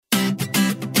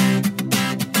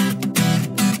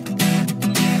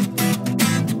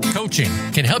Coaching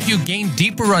can help you gain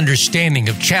deeper understanding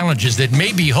of challenges that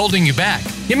may be holding you back.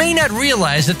 You may not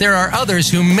realize that there are others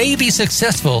who may be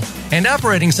successful and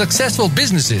operating successful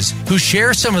businesses who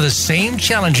share some of the same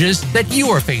challenges that you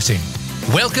are facing.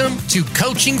 Welcome to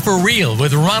Coaching for Real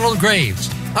with Ronald Graves.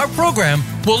 Our program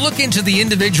will look into the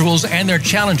individuals and their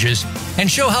challenges and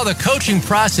show how the coaching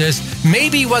process may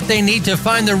be what they need to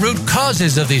find the root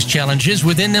causes of these challenges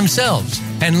within themselves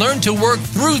and learn to work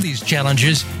through these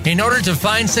challenges in order to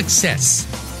find success.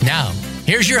 Now,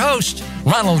 here's your host,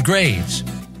 Ronald Graves.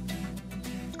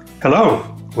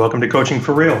 Hello, welcome to Coaching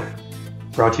for Real,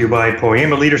 brought to you by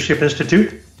Poema Leadership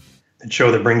Institute, the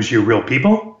show that brings you real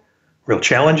people, real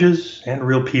challenges, and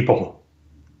real people.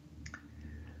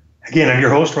 Again, I'm your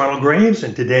host, Ronald Graves,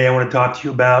 and today I want to talk to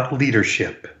you about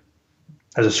leadership.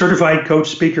 As a certified coach,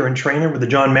 speaker, and trainer with the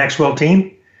John Maxwell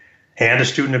Team, and a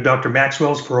student of Dr.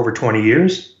 Maxwell's for over 20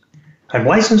 years, I'm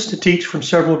licensed to teach from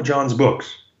several of John's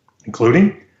books,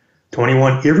 including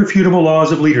 21 Irrefutable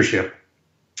Laws of Leadership,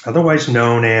 otherwise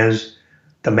known as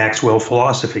the Maxwell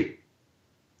Philosophy.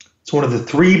 It's one of the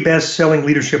 3 best-selling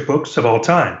leadership books of all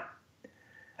time.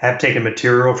 I have taken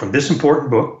material from this important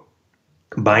book,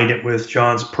 combined it with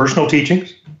John's personal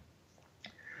teachings,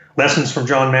 lessons from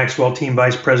John Maxwell Team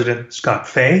Vice President Scott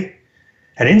Fay,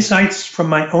 and insights from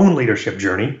my own leadership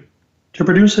journey to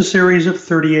produce a series of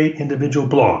 38 individual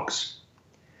blogs.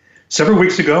 Several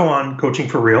weeks ago on Coaching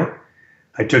for Real,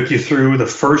 I took you through the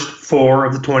first 4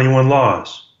 of the 21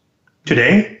 laws.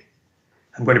 Today,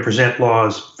 I'm going to present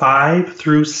laws 5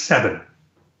 through 7.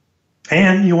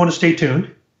 And you want to stay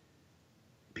tuned,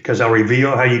 because I'll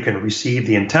reveal how you can receive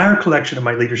the entire collection of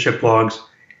my leadership blogs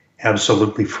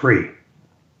absolutely free.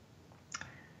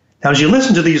 Now, as you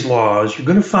listen to these laws, you're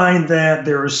going to find that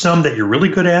there are some that you're really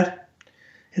good at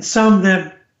and some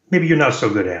that maybe you're not so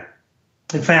good at.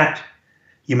 In fact,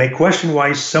 you may question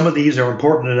why some of these are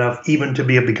important enough even to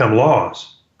become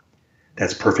laws.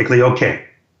 That's perfectly okay.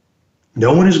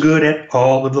 No one is good at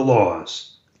all of the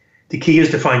laws. The key is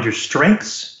to find your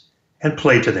strengths and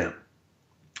play to them.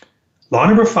 Law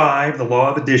number 5, the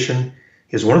law of addition,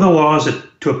 is one of the laws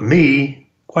that took me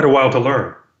quite a while to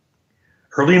learn.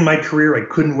 Early in my career, I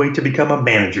couldn't wait to become a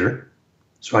manager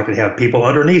so I could have people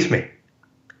underneath me.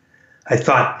 I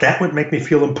thought that would make me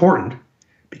feel important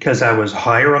because I was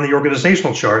higher on the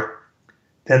organizational chart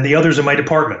than the others in my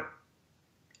department.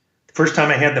 The first time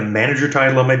I had the manager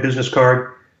title on my business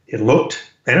card, it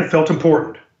looked and it felt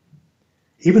important,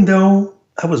 even though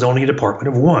I was only a department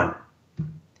of 1.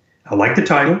 I liked the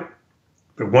title,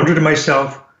 but wondered to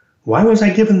myself, why was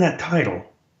I given that title?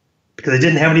 Because I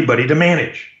didn't have anybody to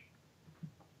manage.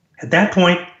 At that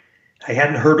point, I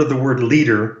hadn't heard of the word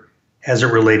leader as it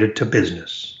related to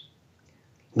business.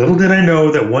 Little did I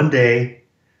know that one day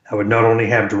I would not only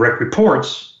have direct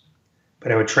reports,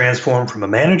 but I would transform from a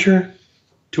manager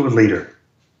to a leader.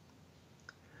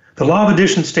 The law of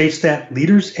addition states that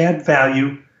leaders add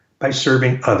value by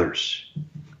serving others.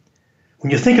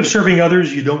 When you think of serving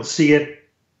others, you don't see it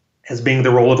as being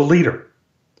the role of a leader.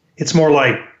 It's more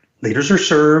like leaders are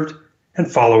served and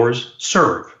followers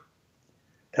serve.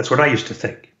 That's what I used to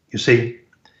think. You see,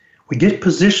 we get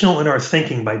positional in our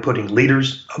thinking by putting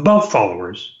leaders above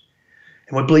followers,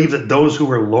 and we believe that those who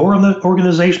are lower on the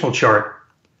organizational chart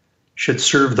should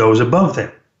serve those above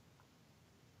them.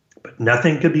 But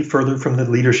nothing could be further from the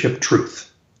leadership truth.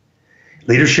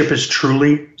 Leadership is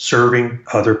truly serving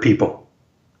other people.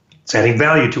 It's adding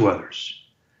value to others.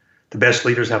 The best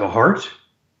leaders have a heart,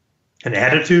 an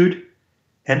attitude,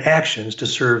 and actions to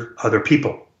serve other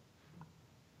people.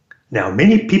 Now,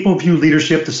 many people view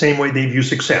leadership the same way they view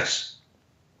success.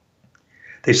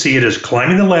 They see it as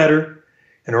climbing the ladder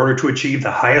in order to achieve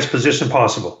the highest position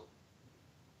possible.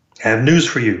 I have news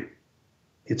for you.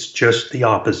 It's just the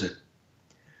opposite.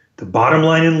 The bottom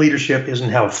line in leadership isn't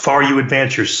how far you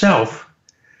advance yourself,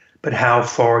 but how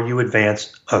far you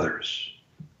advance others.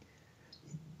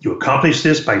 You accomplish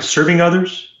this by serving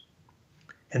others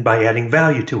and by adding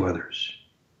value to others.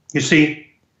 You see,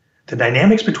 the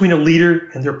dynamics between a leader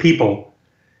and their people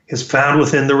is found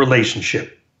within the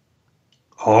relationship.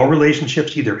 All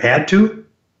relationships either add to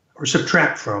or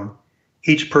subtract from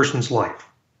each person's life.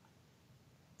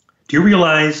 Do you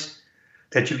realize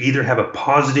that you either have a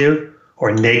positive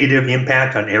or negative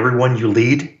impact on everyone you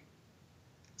lead?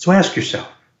 So ask yourself,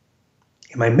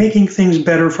 am I making things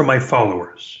better for my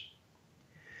followers?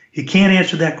 You can't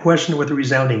answer that question with a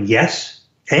resounding yes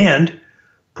and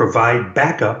provide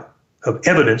backup of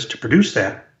evidence to produce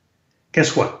that.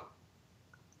 Guess what?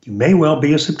 You may well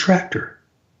be a subtractor.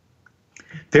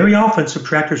 Very often,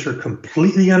 subtractors are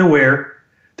completely unaware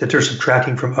that they're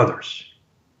subtracting from others.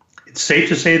 It's safe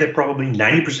to say that probably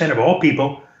 90% of all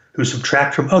people who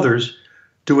subtract from others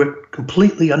do it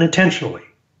completely unintentionally.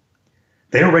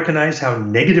 They don't recognize how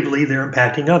negatively they're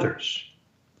impacting others.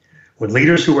 When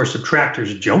leaders who are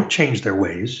subtractors don't change their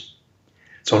ways,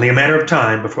 it's only a matter of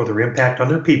time before their impact on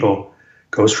their people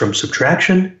goes from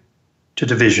subtraction to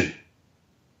division.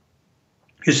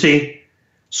 You see,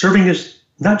 serving is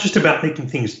not just about making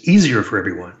things easier for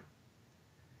everyone.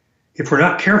 If we're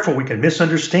not careful, we can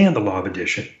misunderstand the law of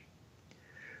addition.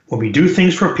 When we do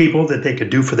things for people that they could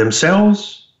do for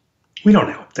themselves, we don't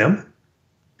help them.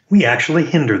 We actually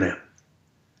hinder them.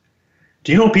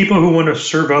 Do you know people who want to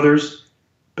serve others,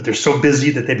 but they're so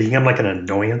busy that they become like an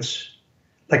annoyance,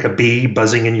 like a bee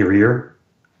buzzing in your ear?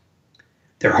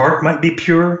 Their heart might be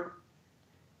pure,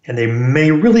 and they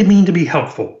may really mean to be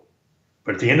helpful,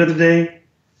 but at the end of the day,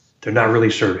 they're not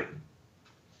really serving.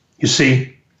 You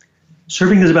see,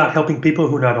 serving is about helping people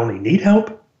who not only need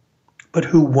help, but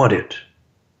who want it.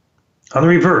 On the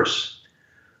reverse,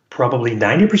 probably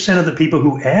 90% of the people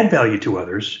who add value to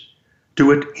others do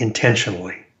it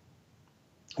intentionally.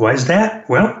 Why is that?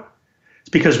 Well, it's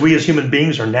because we as human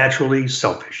beings are naturally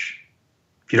selfish.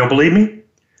 If you don't believe me,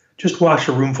 just watch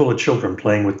a room full of children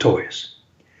playing with toys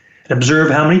and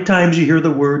observe how many times you hear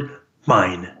the word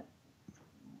mine.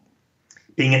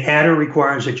 Being an adder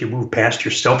requires that you move past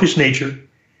your selfish nature,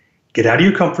 get out of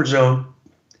your comfort zone,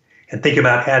 and think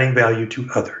about adding value to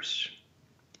others.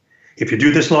 If you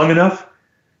do this long enough,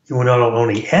 you will not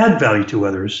only add value to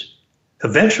others,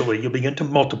 eventually you'll begin to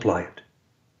multiply it.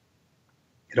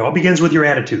 It all begins with your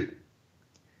attitude.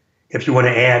 If you want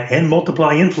to add and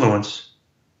multiply influence,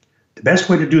 the best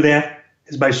way to do that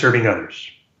is by serving others.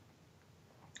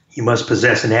 You must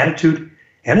possess an attitude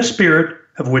and a spirit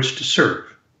of which to serve.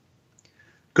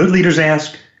 Good leaders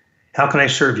ask, how can I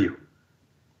serve you?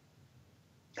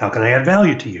 How can I add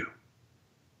value to you?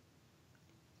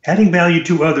 Adding value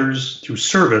to others through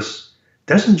service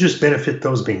doesn't just benefit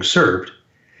those being served.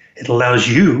 It allows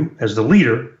you, as the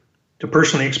leader, to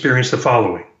personally experience the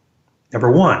following.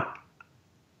 Number one,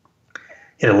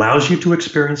 it allows you to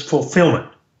experience fulfillment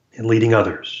in leading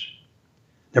others.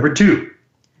 Number two,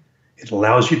 it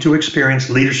allows you to experience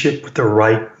leadership with the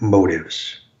right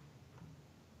motives.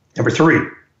 Number three,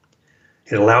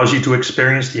 it allows you to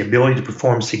experience the ability to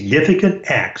perform significant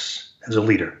acts as a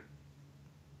leader.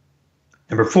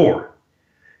 Number four,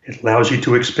 it allows you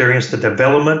to experience the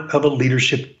development of a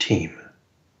leadership team.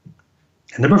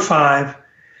 And number five,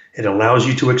 it allows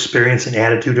you to experience an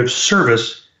attitude of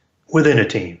service within a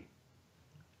team.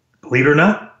 Believe it or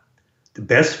not, the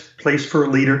best place for a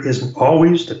leader isn't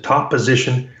always the top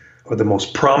position or the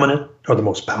most prominent or the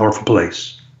most powerful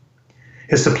place.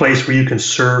 It's the place where you can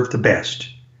serve the best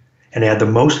and add the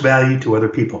most value to other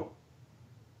people.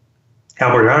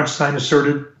 Albert Einstein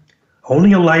asserted,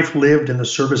 only a life lived in the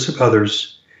service of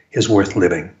others is worth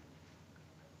living.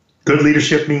 Good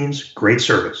leadership means great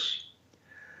service.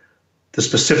 The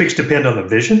specifics depend on the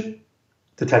vision,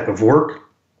 the type of work,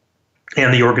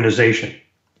 and the organization.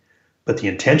 But the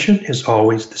intention is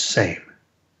always the same.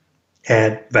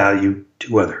 Add value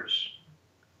to others.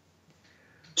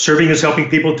 Serving is helping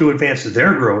people to advance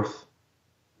their growth,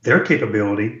 their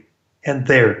capability, and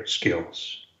their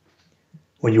skills.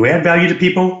 When you add value to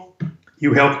people,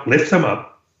 you help lift them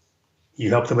up, you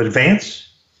help them advance,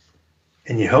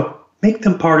 and you help make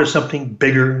them part of something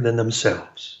bigger than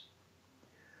themselves.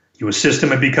 You assist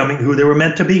them in becoming who they were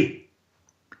meant to be.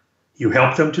 You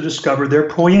help them to discover their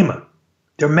poema,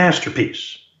 their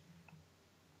masterpiece.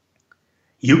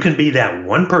 You can be that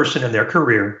one person in their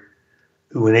career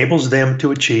who enables them to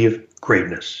achieve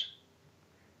greatness.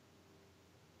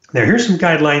 Now, here's some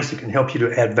guidelines that can help you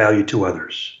to add value to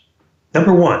others.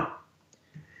 Number one,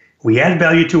 we add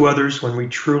value to others when we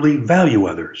truly value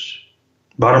others.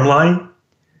 Bottom line,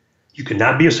 you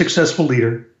cannot be a successful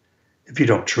leader if you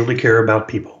don't truly care about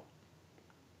people.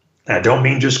 I don't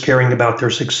mean just caring about their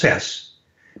success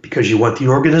because you want the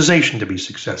organization to be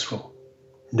successful.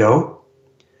 No,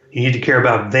 you need to care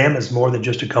about them as more than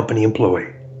just a company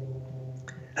employee.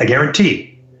 I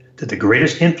guarantee that the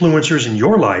greatest influencers in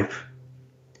your life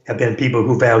have been people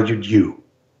who valued you.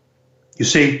 You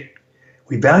see,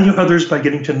 we value others by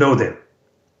getting to know them,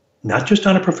 not just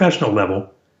on a professional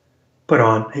level, but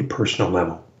on a personal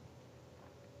level.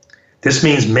 This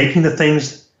means making the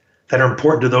things that are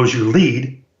important to those you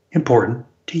lead important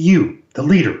to you, the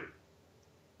leader.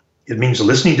 It means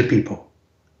listening to people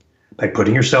by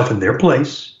putting yourself in their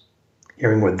place,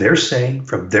 hearing what they're saying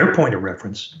from their point of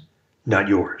reference, not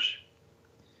yours.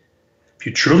 If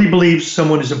you truly believe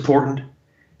someone is important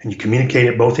and you communicate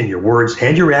it both in your words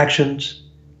and your actions,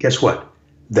 guess what?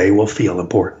 They will feel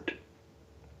important.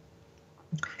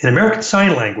 In American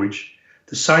Sign Language,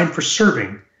 the sign for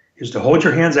serving is to hold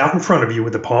your hands out in front of you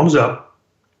with the palms up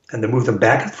and to move them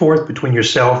back and forth between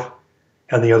yourself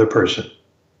and the other person.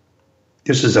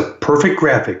 This is a perfect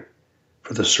graphic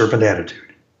for the servant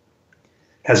attitude.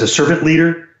 As a servant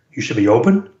leader, you should be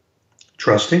open,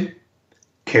 trusting,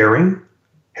 caring,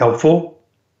 helpful,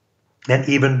 and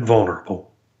even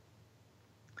vulnerable.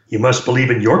 You must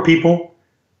believe in your people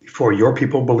before your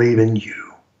people believe in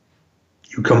you.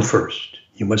 You come first.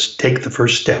 You must take the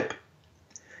first step.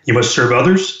 You must serve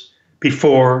others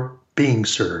before being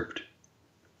served.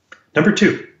 Number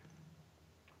 2,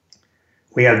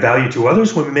 we add value to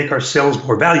others when we make ourselves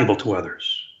more valuable to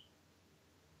others.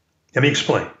 Let me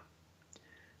explain.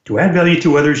 To add value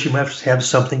to others, you must have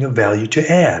something of value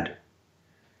to add.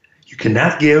 You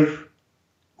cannot give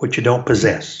what you don't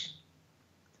possess.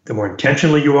 The more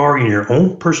intentional you are in your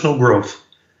own personal growth,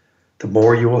 the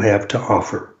more you will have to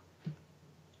offer.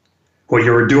 What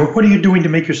are you doing to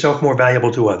make yourself more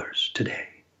valuable to others today?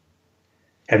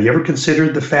 Have you ever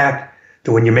considered the fact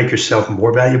that when you make yourself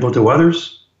more valuable to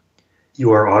others,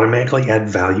 you are automatically add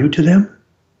value to them?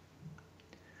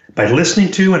 By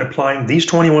listening to and applying these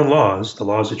 21 laws, the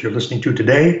laws that you're listening to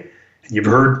today, and you've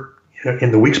heard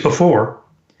in the weeks before,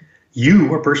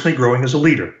 you are personally growing as a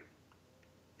leader,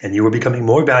 and you are becoming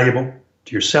more valuable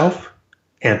to yourself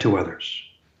and to others.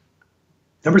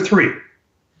 Number 3,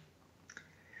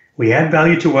 we add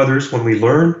value to others when we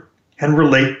learn and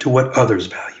relate to what others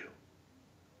value.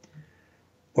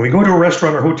 When we go to a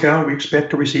restaurant or hotel, we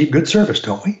expect to receive good service,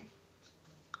 don't we?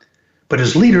 But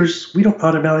as leaders, we don't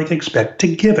automatically expect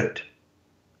to give it.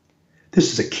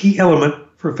 This is a key element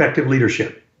for effective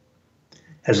leadership.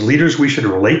 As leaders, we should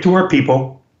relate to our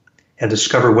people and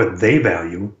discover what they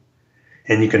value,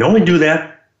 and you can only do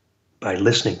that by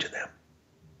listening to them.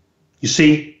 You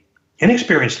see,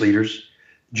 inexperienced leaders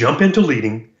jump into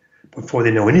leading before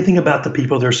they know anything about the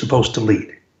people they're supposed to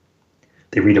lead.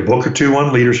 They read a book or two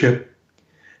on leadership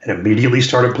and immediately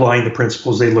start applying the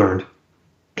principles they learned,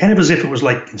 kind of as if it was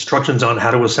like instructions on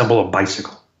how to assemble a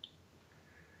bicycle.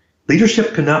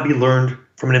 Leadership cannot be learned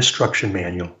from an instruction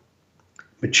manual.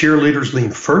 Mature leaders lean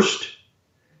first,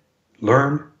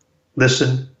 learn,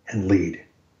 listen, and lead.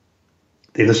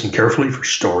 They listen carefully for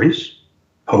stories,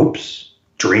 hopes,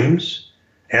 dreams,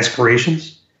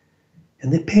 aspirations,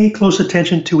 and they pay close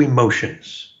attention to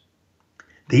emotions.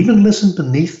 They even listen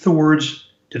beneath the words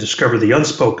to discover the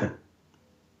unspoken,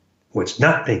 what's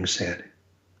not being said.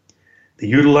 They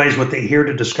utilize what they hear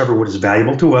to discover what is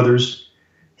valuable to others,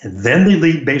 and then they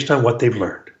lead based on what they've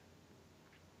learned.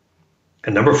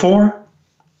 And number 4,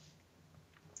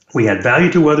 we add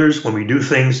value to others when we do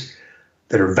things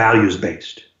that are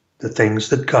values-based, the things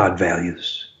that God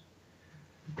values.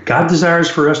 God desires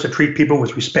for us to treat people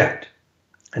with respect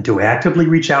and to actively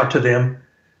reach out to them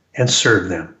and serve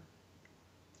them.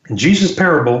 In Jesus'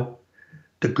 parable,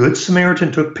 the Good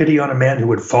Samaritan took pity on a man who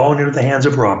had fallen into the hands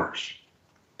of robbers.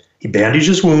 He bandaged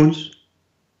his wounds,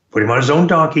 put him on his own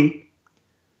donkey,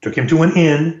 took him to an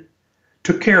inn,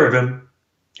 took care of him,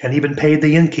 and even paid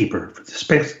the innkeeper for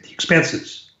the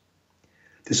expenses.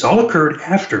 This all occurred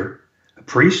after a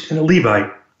priest and a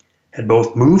Levite had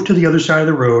both moved to the other side of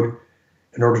the road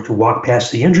in order to walk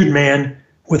past the injured man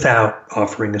without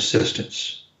offering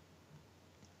assistance.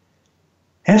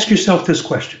 Ask yourself this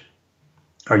question.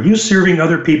 Are you serving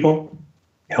other people,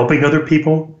 helping other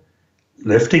people,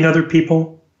 lifting other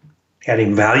people,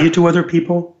 adding value to other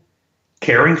people,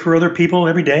 caring for other people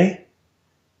every day?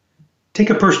 Take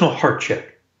a personal heart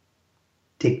check.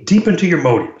 Dig deep into your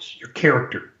motives, your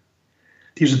character.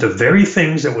 These are the very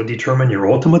things that will determine your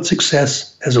ultimate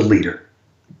success as a leader.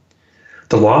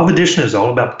 The law of addition is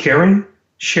all about caring,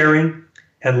 sharing,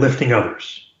 and lifting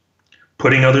others,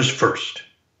 putting others first.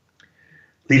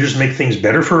 Leaders make things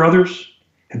better for others,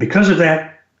 and because of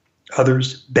that,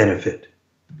 others benefit.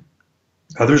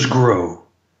 Others grow,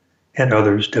 and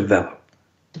others develop.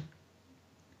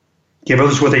 Give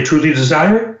others what they truly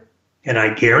desire, and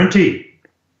I guarantee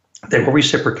they will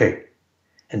reciprocate,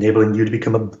 enabling you to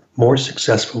become a more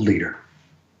successful leader.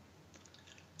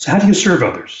 So how do you serve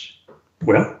others?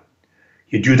 Well,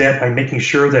 you do that by making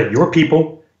sure that your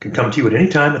people can come to you at any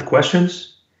time with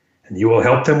questions, and you will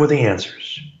help them with the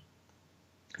answers.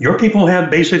 Your people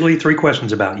have basically 3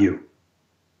 questions about you.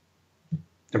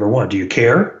 Number 1, do you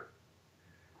care?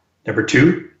 Number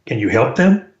 2, can you help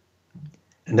them?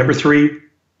 And number 3,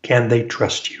 can they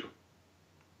trust you?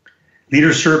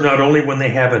 Leaders serve not only when they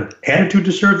have an attitude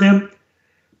to serve them,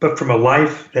 but from a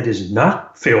life that is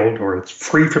not filled or it's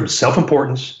free from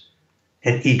self-importance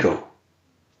and ego.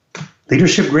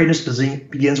 Leadership greatness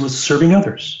begins with serving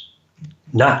others,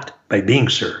 not by being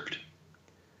served.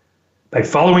 By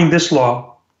following this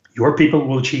law, your people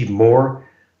will achieve more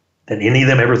than any of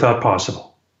them ever thought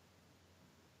possible.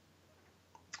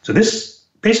 So this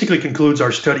basically concludes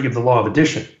our study of the law of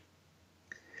addition.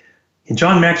 In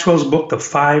John Maxwell's book, The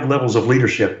 5 Levels of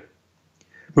Leadership,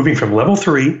 moving from level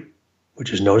 3,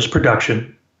 which is known as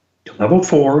production, to level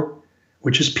 4,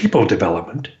 which is people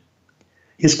development,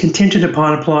 is contingent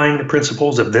upon applying the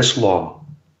principles of this law,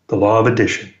 the law of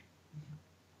addition.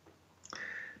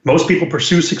 Most people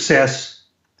pursue success,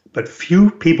 but few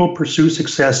people pursue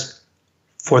success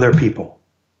for their people.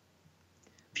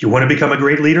 If you want to become a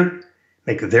great leader,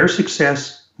 make their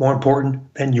success more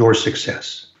important than your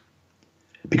success.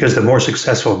 Because the more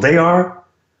successful they are,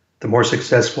 the more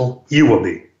successful you will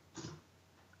be.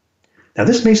 Now,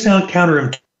 this may sound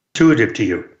counterintuitive to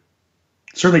you.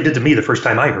 It certainly did to me the first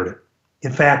time I heard it.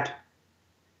 In fact,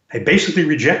 I basically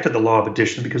rejected the law of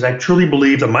addition because I truly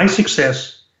believed that my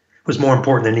success was more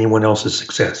important than anyone else's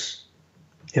success.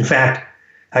 In fact,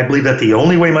 I believed that the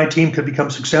only way my team could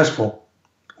become successful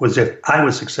was if I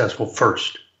was successful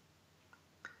first.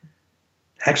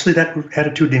 Actually, that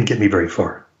attitude didn't get me very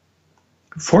far.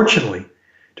 Fortunately,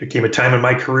 there came a time in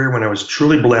my career when I was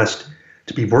truly blessed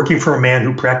to be working for a man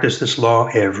who practiced this law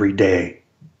every day.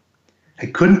 I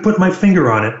couldn't put my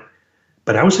finger on it,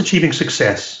 but I was achieving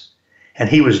success, and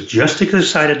he was just as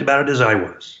excited about it as I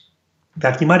was. In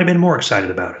fact, he might have been more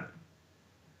excited about it.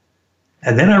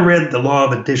 And then I read the law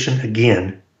of addition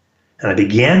again, and I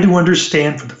began to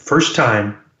understand for the first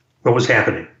time what was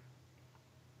happening.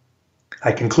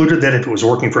 I concluded that if it was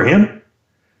working for him,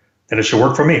 then it should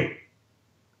work for me.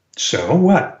 So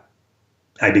what?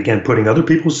 I began putting other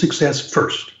people's success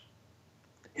first.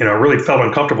 I really felt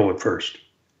uncomfortable at first.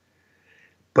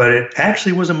 But it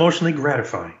actually was emotionally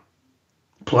gratifying.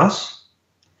 Plus,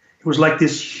 it was like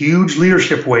this huge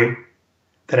leadership weight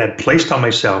that I had placed on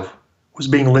myself was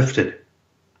being lifted.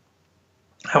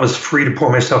 I was free to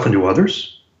pour myself into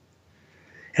others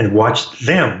and watch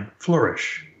them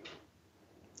flourish.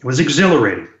 It was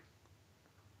exhilarating.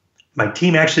 My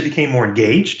team actually became more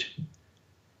engaged.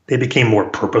 They became more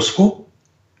purposeful.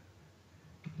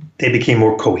 They became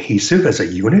more cohesive as a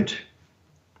unit.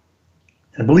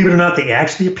 And believe it or not, they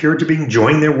actually appeared to be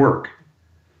enjoying their work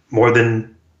more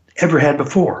than ever had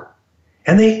before.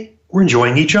 And they were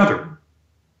enjoying each other.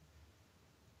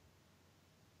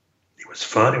 It was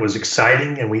fun, it was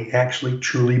exciting, and we actually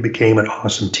truly became an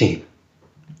awesome team.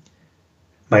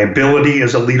 My ability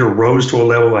as a leader rose to a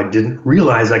level I didn't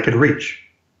realize I could reach,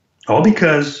 all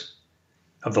because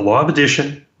of the law of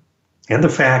addition and the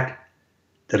fact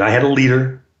that I had a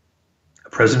leader, a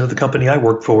president of the company I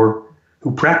worked for,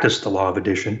 who practiced the law of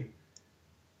addition,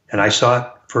 and I saw it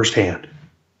firsthand.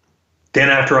 Then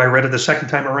after I read it the second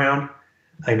time around,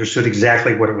 I understood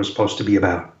exactly what it was supposed to be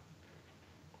about.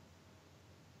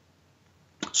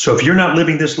 So if you're not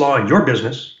living this law in your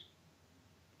business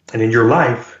and in your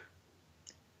life,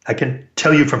 I can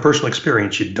tell you from personal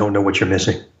experience, you don't know what you're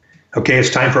missing. Okay, it's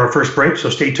time for our first break, so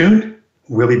stay tuned.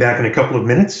 We'll be back in a couple of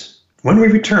minutes. When we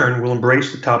return, we'll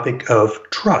embrace the topic of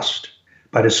trust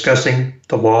by discussing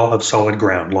the law of solid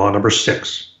ground, law number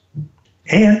 6.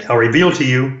 And I'll reveal to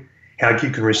you how you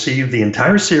can receive the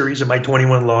entire series of my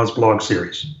 21 Laws blog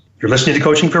series. You're listening to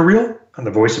Coaching for Real on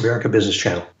the Voice America Business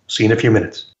Channel. See you in a few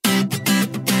minutes.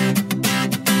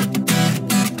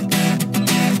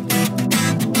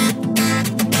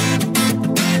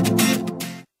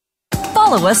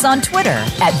 Follow us on Twitter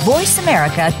at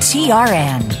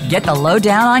VoiceAmericaTRN. Get the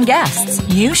lowdown on guests,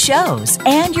 new shows,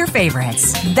 and your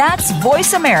favorites. That's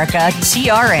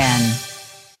VoiceAmericaTRN.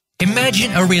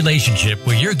 Imagine a relationship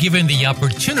where you're given the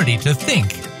opportunity to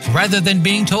think rather than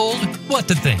being told what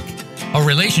to think. A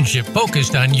relationship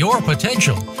focused on your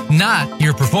potential, not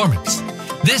your performance.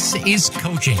 This is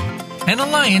coaching, an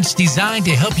alliance designed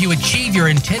to help you achieve your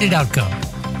intended outcome.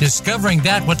 Discovering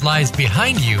that what lies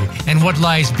behind you and what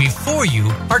lies before you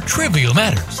are trivial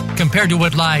matters compared to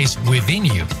what lies within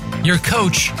you. Your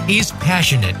coach is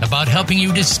passionate about helping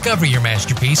you discover your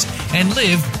masterpiece and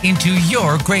live into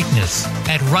your greatness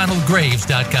at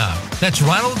ronaldgraves.com. That's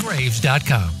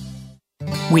ronaldgraves.com.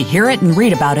 We hear it and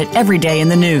read about it every day in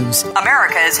the news.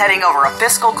 America is heading over a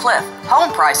fiscal cliff.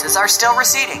 Home prices are still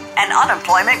receding and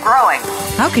unemployment growing.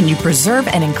 How can you preserve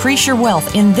and increase your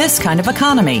wealth in this kind of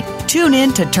economy? Tune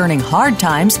in to Turning Hard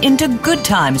Times into Good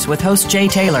Times with host Jay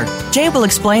Taylor. Jay will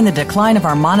explain the decline of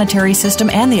our monetary system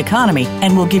and the economy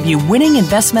and will give you winning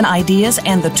investment ideas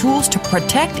and the tools to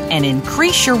protect and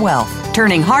increase your wealth.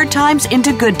 Turning Hard Times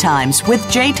into Good Times with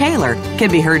Jay Taylor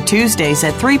can be heard Tuesdays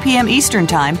at 3 p.m. Eastern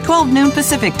Time, 12 noon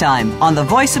Pacific Time on the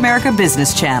Voice America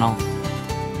Business Channel.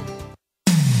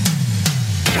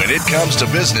 When it comes to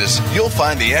business, you'll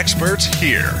find the experts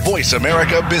here. Voice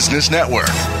America Business Network.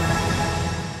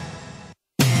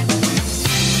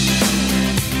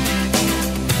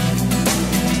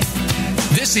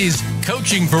 This is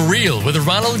Coaching for Real with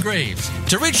Ronald Graves.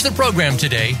 To reach the program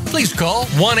today, please call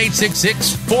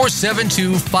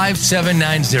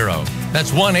 1-866-472-5790.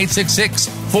 That's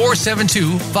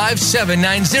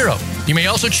 1-866-472-5790. You may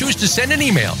also choose to send an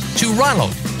email to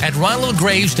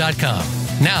ronald@ronaldgraves.com.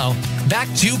 Now, back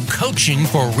to Coaching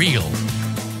for Real.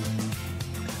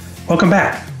 Welcome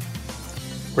back.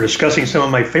 We're discussing some of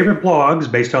my favorite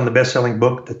blogs based on the best-selling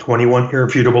book, The 21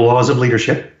 Irrefutable Laws of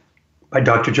Leadership by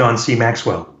Dr. John C.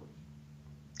 Maxwell.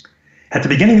 At the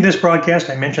beginning of this broadcast,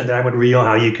 I mentioned that I would reveal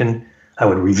how you could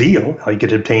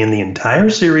obtain the entire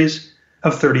series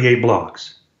of 38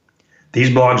 blogs. These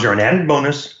blogs are an added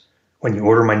bonus when you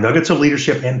order my Nuggets of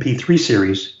Leadership MP3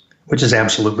 series, which is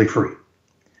absolutely free.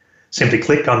 Simply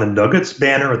click on the Nuggets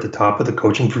banner at the top of the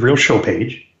Coaching for Real show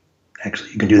page.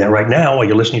 Actually, you can do that right now while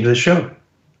you're listening to this show.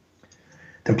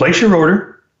 Then place your order.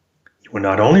 You will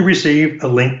not only receive a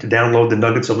link to download the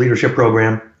Nuggets of Leadership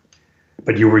program,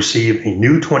 but you'll receive a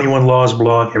new 21 Laws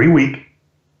blog every week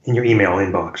in your email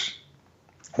inbox.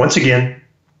 Once again,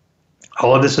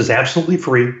 all of this is absolutely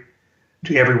free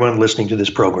to everyone listening to this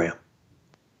program.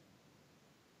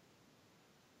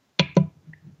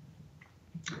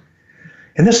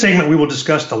 In this segment, we will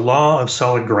discuss the law of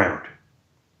solid ground,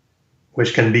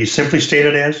 which can be simply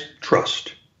stated as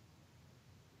trust.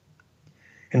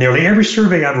 In nearly every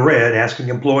survey I've read asking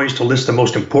employees to list the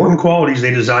most important qualities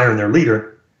they desire in their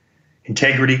leader,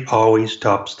 integrity always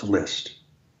tops the list.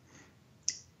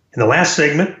 In the last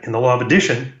segment, in the law of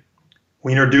addition,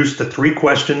 we introduced the 3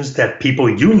 questions that people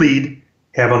you lead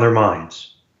have on their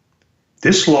minds.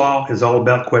 This law is all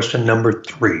about question number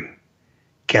 3.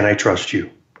 Can I trust you?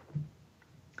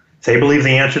 If they believe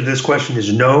the answer to this question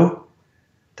is no,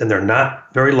 then they're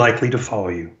not very likely to follow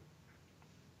you.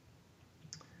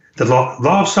 The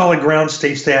law of solid ground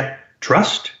states that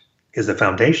trust is the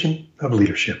foundation of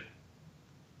leadership.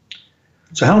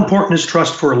 So how important is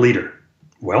trust for a leader?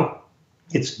 Well,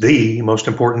 it's the most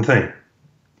important thing.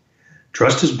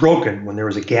 Trust is broken when there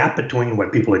is a gap between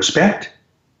what people expect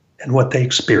and what they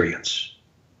experience.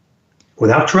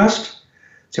 Without trust,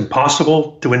 it's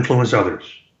impossible to influence others.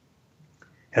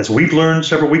 As we've learned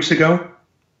several weeks ago,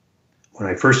 when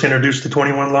I first introduced the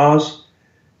 21 Laws,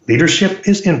 leadership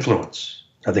is influence.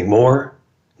 Nothing more,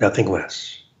 nothing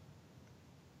less.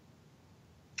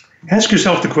 Ask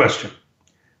yourself the question,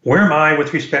 where am I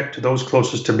with respect to those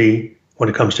closest to me when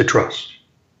it comes to trust?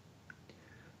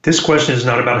 This question is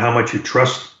not about how much you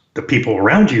trust the people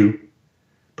around you,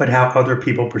 but how other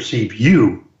people perceive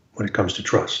you when it comes to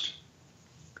trust.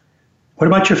 What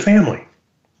about your family?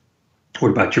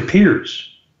 What about your peers?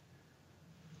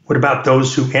 What about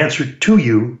those who answer to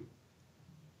you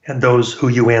and those who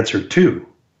you answer to?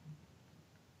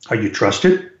 Are you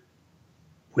trusted?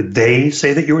 Would they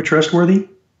say that you are trustworthy?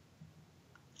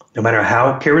 No matter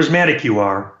how charismatic you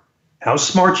are, how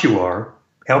smart you are,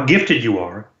 how gifted you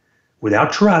are,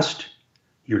 without trust,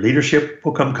 your leadership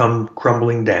will come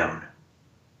crumbling down.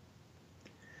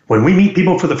 When we meet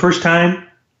people for the first time,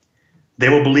 they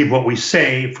will believe what we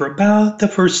say for about the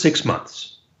first 6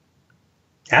 months.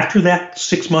 After that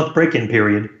 6-month break-in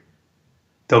period,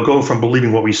 they'll go from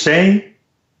believing what we say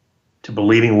to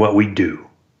believing what we do.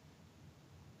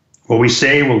 What we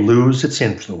say will lose its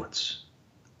influence.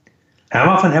 How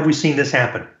often have we seen this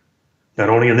happen? Not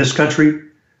only in this country,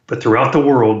 but throughout the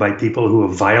world by people who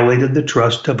have violated the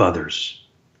trust of others.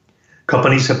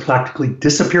 Companies have practically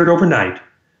disappeared overnight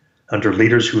under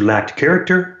leaders who lacked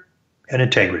character and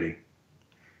integrity.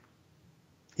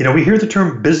 You know, we hear the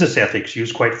term business ethics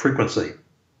used quite frequently,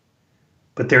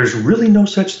 but there's really no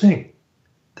such thing.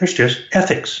 There's just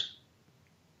ethics.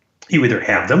 You either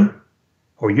have them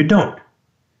or you don't.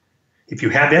 If you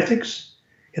have ethics,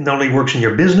 it not only works in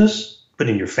your business, but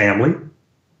in your family,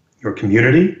 your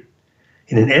community,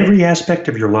 and in every aspect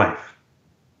of your life.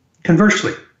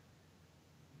 Conversely,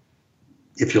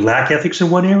 if you lack ethics in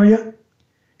one area,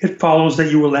 it follows that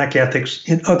you will lack ethics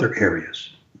in other areas.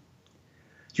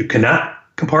 You cannot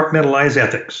compartmentalize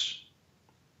ethics.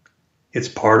 It's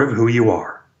part of who you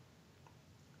are.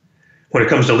 When it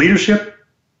comes to leadership,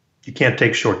 you can't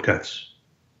take shortcuts.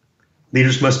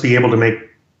 Leaders must be able to make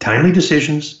timely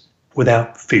decisions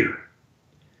without fear.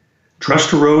 Trust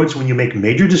erodes when you make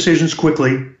major decisions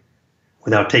quickly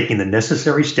without taking the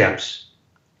necessary steps,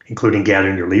 including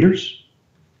gathering your leaders,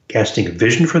 casting a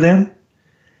vision for them,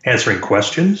 answering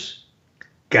questions,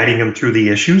 guiding them through the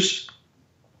issues,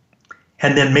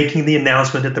 and then making the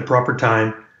announcement at the proper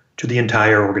time to the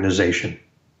entire organization.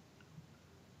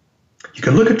 You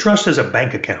can look at trust as a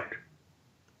bank account.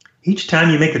 Each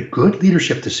time you make a good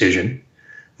leadership decision,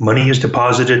 money is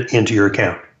deposited into your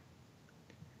account.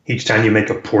 Each time you make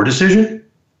a poor decision,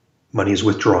 money is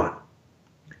withdrawn.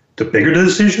 The bigger the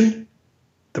decision,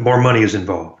 the more money is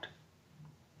involved.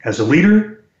 As a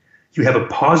leader, you have a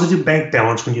positive bank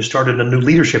balance when you start in a new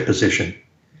leadership position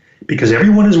because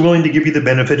everyone is willing to give you the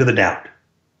benefit of the doubt.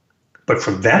 But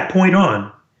from that point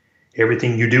on,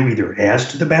 everything you do either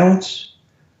adds to the balance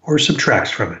or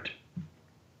subtracts from it.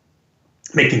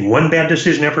 Making one bad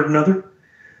decision after another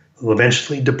will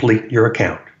eventually deplete your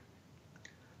account.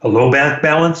 A low bank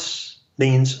balance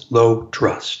means low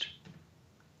trust.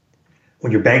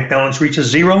 When your bank balance reaches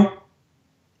zero,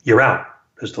 you're out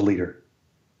as the leader,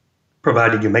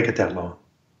 provided you make it that long.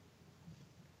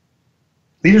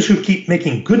 Leaders who keep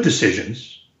making good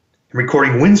decisions and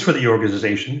recording wins for the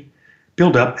organization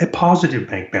build up a positive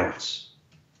bank balance.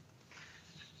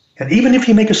 And even if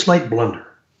you make a slight blunder,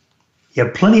 you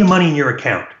have plenty of money in your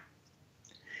account.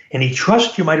 Any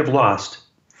trust you might have lost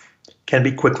can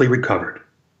be quickly recovered.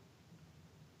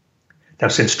 Now,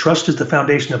 since trust is the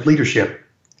foundation of leadership,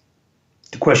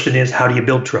 the question is, how do you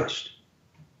build trust?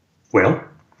 Well,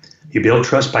 you build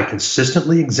trust by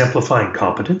consistently exemplifying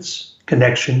competence,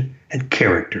 connection, and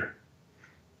character.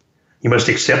 You must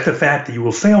accept the fact that you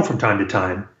will fail from time to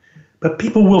time, but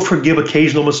people will forgive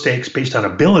occasional mistakes based on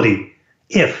ability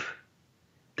if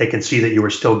they can see that you are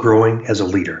still growing as a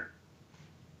leader.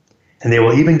 And they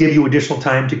will even give you additional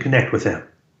time to connect with them.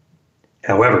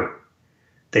 However,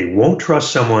 they won't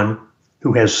trust someone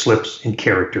who has slips in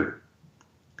character.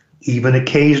 Even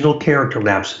occasional character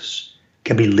lapses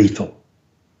can be lethal.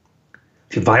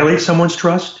 If you violate someone's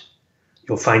trust,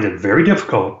 you'll find it very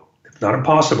difficult, if not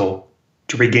impossible,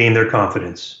 to regain their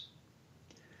confidence.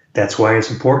 That's why it's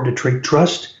important to treat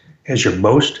trust as your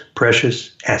most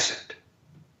precious asset.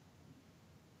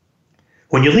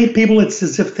 When you lead people, it's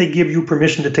as if they give you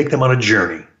permission to take them on a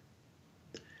journey.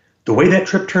 The way that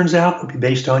trip turns out will be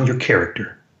based on your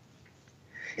character.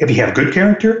 If you have good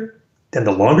character, then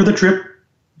the longer the trip,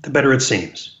 the better it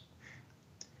seems.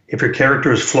 If your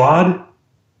character is flawed,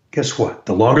 guess what?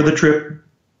 The longer the trip,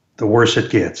 the worse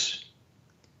it gets.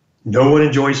 No one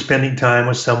enjoys spending time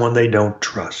with someone they don't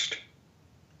trust.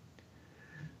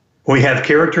 When we have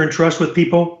character and trust with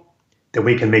people, then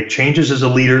we can make changes as a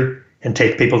leader and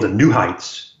take people to new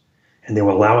heights. And they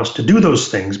will allow us to do those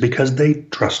things because they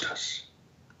trust us.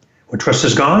 When trust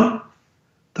is gone,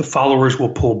 the followers will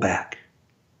pull back.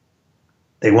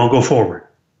 They won't go forward.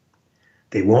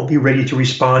 They won't be ready to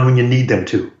respond when you need them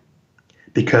to,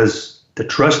 because the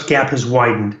trust gap has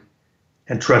widened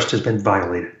and trust has been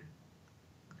violated.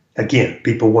 Again,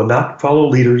 people will not follow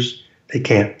leaders they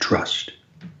can't trust.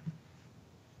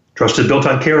 Trust is built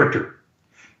on character,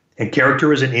 and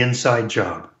character is an inside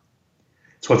job.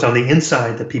 It's what's on the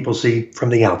inside that people see from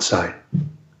the outside.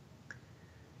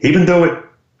 Even though it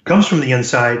comes from the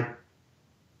inside,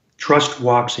 trust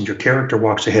walks and your character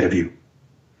walks ahead of you.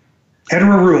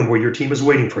 Enter a room where your team is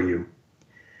waiting for you,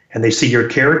 and they see your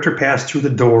character pass through the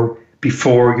door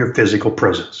before your physical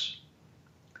presence.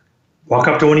 Walk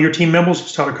up to one of your team members and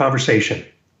start a conversation.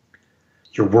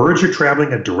 Your words are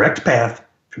traveling a direct path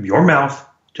from your mouth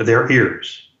to their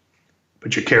ears,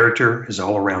 but your character is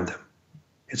all around them.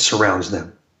 It surrounds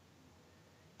them.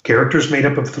 Character is made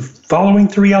up of the following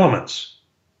three elements.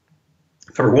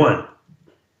 Number one,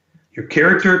 your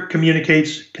character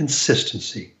communicates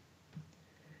consistency.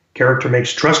 Character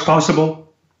makes trust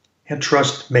possible, and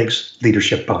trust makes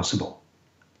leadership possible.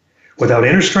 Without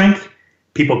inner strength,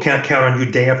 people can't count on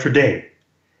you day after day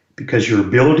because your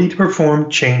ability to perform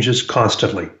changes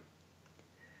constantly.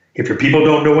 If your people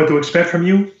don't know what to expect from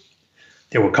you,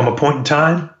 there will come a point in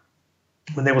time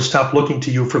when they will stop looking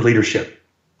to you for leadership.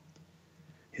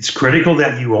 It's critical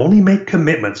that you only make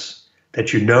commitments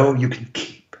that you know you can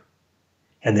keep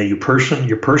and that your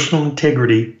personal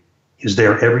integrity is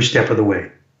there every step of the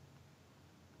way.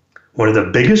 One of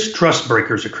the biggest trust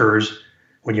breakers occurs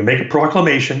when you make a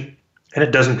proclamation and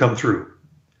it doesn't come through,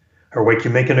 or when you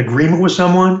make an agreement with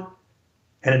someone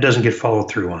and it doesn't get followed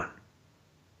through on.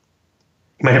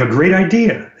 You might have a great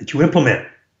idea that you implement,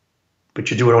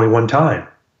 but you do it only one time,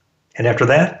 and after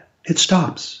that, it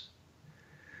stops.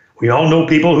 We all know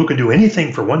people who can do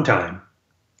anything for one time,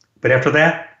 but after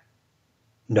that,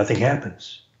 nothing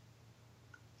happens.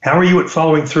 How are you at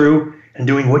following through and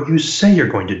doing what you say you're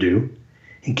going to do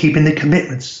and keeping the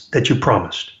commitments that you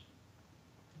promised?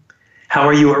 How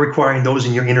are you at requiring those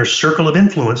in your inner circle of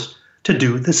influence to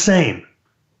do the same?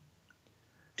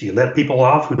 Do you let people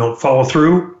off who don't follow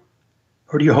through,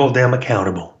 or do you hold them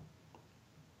accountable?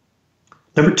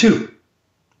 Number two,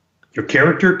 your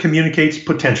character communicates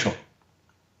potential.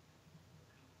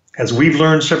 As we've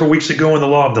learned several weeks ago in the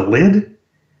law of the lid,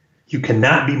 you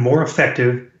cannot be more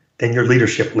effective than your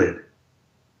leadership lid.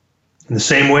 In the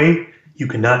same way, you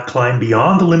cannot climb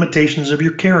beyond the limitations of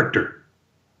your character.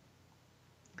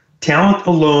 Talent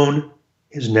alone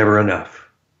is never enough.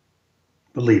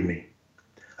 Believe me,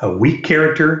 a weak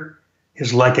character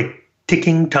is like a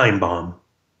ticking time bomb.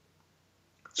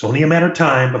 It's only a matter of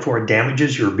time before it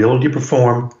damages your ability to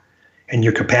perform and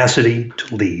your capacity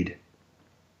to lead.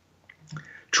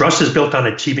 Trust is built on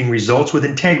achieving results with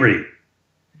integrity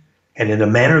and in a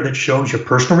manner that shows your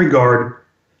personal regard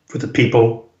for the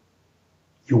people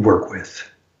you work with.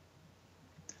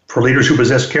 For leaders who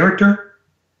possess character,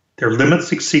 their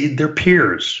limits exceed their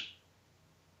peers.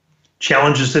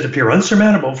 Challenges that appear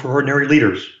unsurmountable for ordinary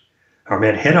leaders are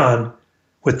met head-on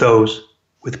with those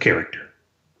with character.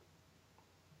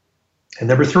 And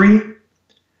number 3,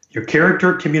 your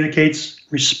character communicates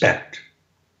respect.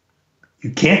 You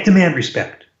can't demand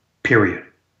respect, period.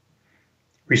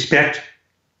 Respect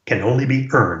can only be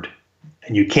earned,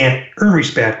 and you can't earn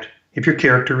respect if your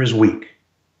character is weak.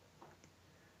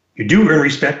 You do earn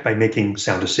respect by making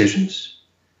sound decisions,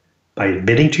 by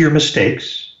admitting to your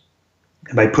mistakes,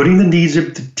 and by putting the needs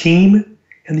of the team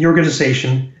and the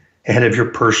organization ahead of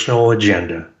your personal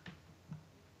agenda.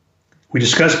 We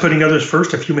discussed putting others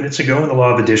first a few minutes ago in the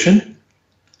law of addition.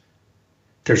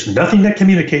 There's nothing that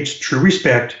communicates true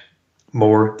respect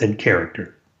more than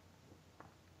character.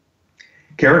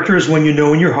 Character is when you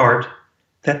know in your heart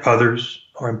that others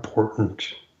are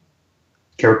important.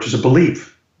 Character is a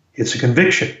belief. It's a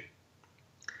conviction.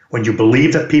 When you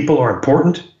believe that people are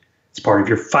important, it's part of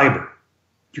your fiber.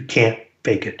 You can't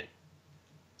fake it.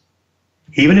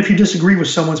 Even if you disagree with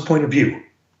someone's point of view,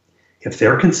 if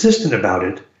they're consistent about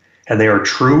it and they are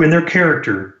true in their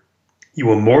character, you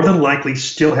will more than likely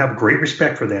still have great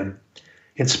respect for them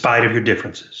in spite of your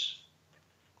differences.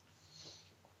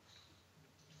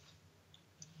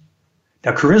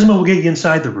 Now, charisma will get you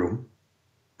inside the room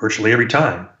virtually every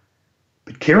time,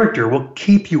 but character will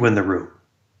keep you in the room.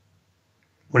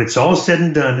 When it's all said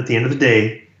and done, at the end of the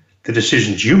day, the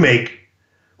decisions you make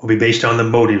will be based on the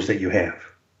motives that you have.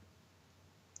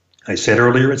 I said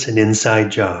earlier, it's an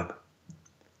inside job.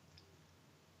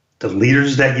 The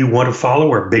leaders that you want to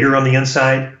follow are bigger on the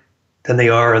inside than they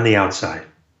are on the outside.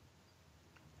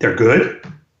 They're good,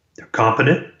 they're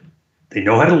competent, they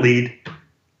know how to lead,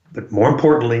 but more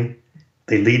importantly,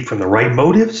 they lead from the right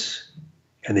motives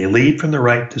and they lead from the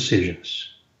right decisions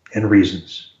and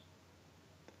reasons.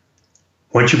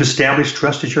 Once you've established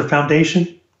trust as your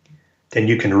foundation, then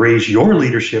you can raise your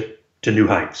leadership to new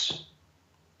heights.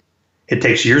 It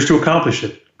takes years to accomplish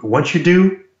it, but once you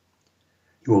do,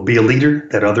 you will be a leader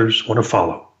that others want to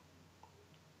follow.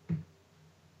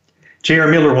 J.R.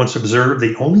 Miller once observed,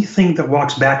 the only thing that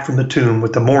walks back from the tomb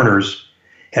with the mourners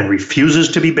and refuses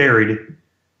to be buried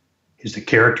is the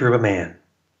character of a man.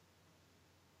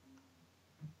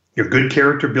 Your good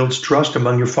character builds trust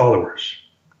among your followers.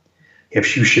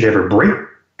 If you should ever break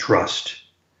trust,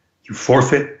 you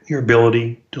forfeit your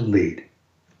ability to lead.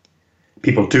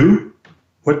 People do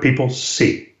what people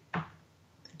see.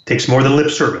 It takes more than lip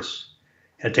service,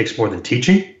 and it takes more than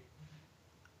teaching.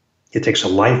 It takes a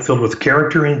life filled with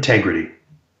character and integrity.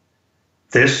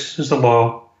 This is the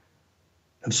law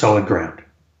of solid ground.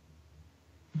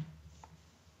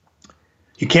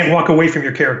 You can't walk away from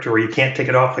your character, or you can't take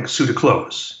it off like a suit of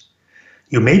clothes.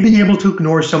 You may be able to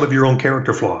ignore some of your own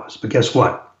character flaws, but guess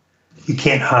what? You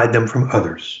can't hide them from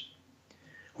others.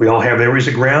 We all have areas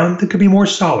of ground that could be more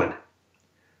solid.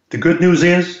 The good news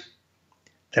is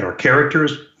that our character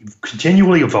is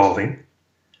continually evolving,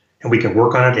 and we can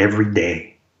work on it every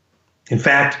day. In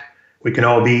fact, we can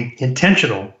all be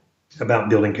intentional about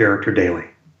building character daily.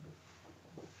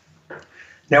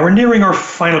 Now, we're nearing our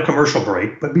final commercial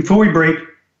break, but before we break,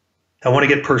 I want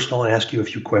to get personal and ask you a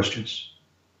few questions.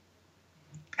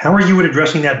 How are you at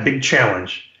addressing that big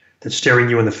challenge that's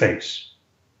staring you in the face?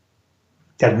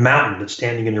 That mountain that's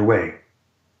standing in your way?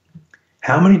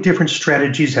 How many different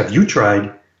strategies have you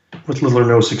tried with little or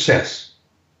no success?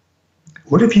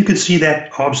 What if you could see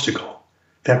that obstacle,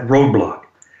 that roadblock,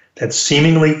 that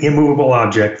seemingly immovable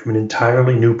object from an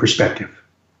entirely new perspective?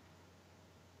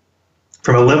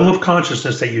 From a level of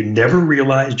consciousness that you never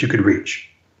realized you could reach?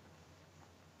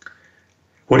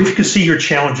 What if you could see your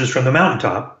challenges from the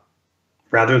mountaintop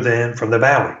rather than from the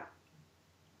valley?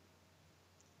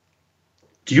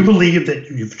 Do you believe that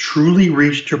you've truly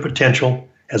reached your potential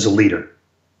as a leader?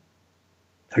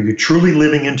 Are you truly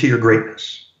living into your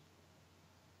greatness?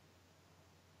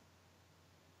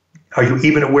 Are you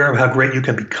even aware of how great you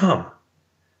can become?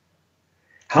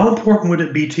 How important would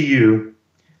it be to you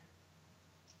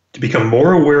to become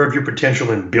more aware of your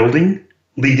potential in building,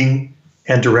 leading,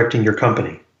 and directing your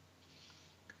company?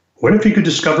 What if you could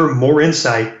discover more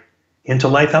insight into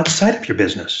life outside of your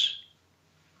business?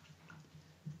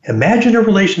 Imagine a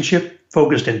relationship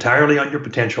focused entirely on your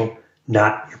potential,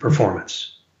 not your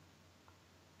performance.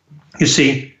 You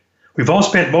see, we've all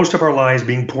spent most of our lives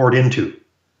being poured into,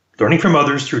 learning from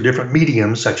others through different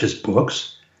mediums such as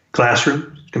books,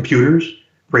 classrooms, computers,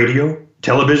 radio,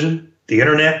 television, the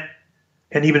internet,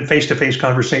 and even face-to-face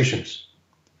conversations.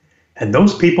 And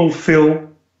those people fill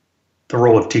the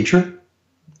role of teacher,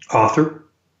 author,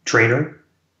 trainer,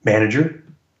 manager,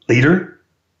 leader,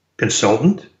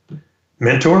 consultant,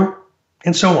 mentor,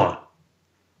 and so on.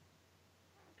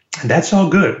 And that's all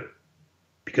good,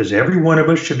 because every one of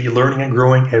us should be learning and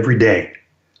growing every day.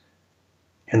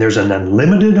 And there's an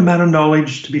unlimited amount of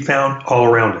knowledge to be found all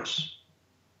around us.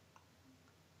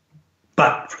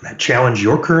 But for that challenge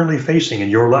you're currently facing in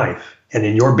your life and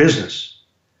in your business,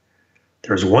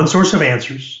 there's one source of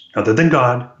answers, other than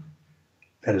God,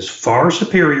 that is far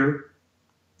superior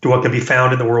to what can be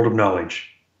found in the world of knowledge.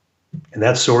 And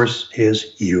that source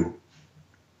is you.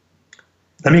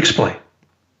 Let me explain.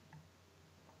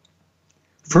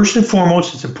 First and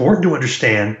foremost, it's important to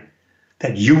understand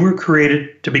that you were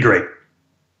created to be great.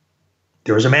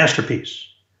 There is a masterpiece,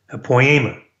 a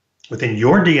poema within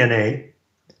your DNA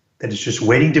that is just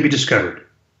waiting to be discovered.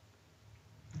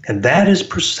 And that is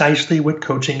precisely what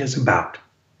coaching is about.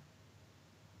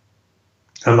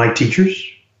 Unlike teachers,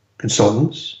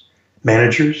 consultants,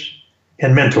 managers,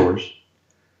 and mentors,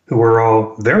 who are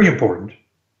all very important,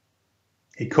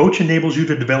 a coach enables you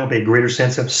to develop a greater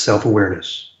sense of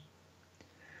self-awareness,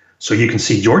 so you can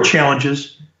see your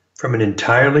challenges from an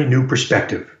entirely new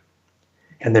perspective,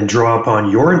 and then draw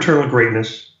upon your internal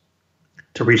greatness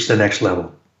to reach the next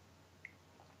level.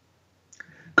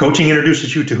 Coaching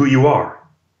introduces you to who you are.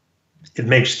 It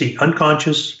makes the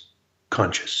unconscious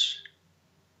conscious.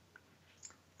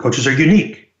 Coaches are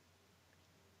unique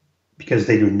because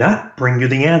they do not bring you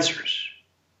the answers.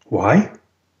 Why?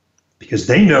 Because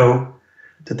they know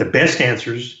that the best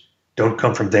answers don't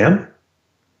come from them,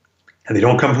 and they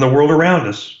don't come from the world around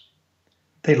us.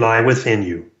 They lie within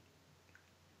you.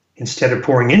 Instead of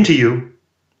pouring into you,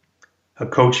 a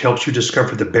coach helps you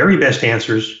discover the very best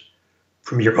answers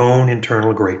from your own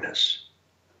internal greatness.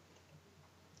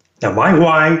 Now, my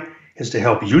why is to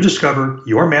help you discover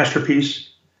your masterpiece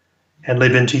and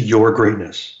live into your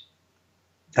greatness.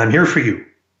 I'm here for you.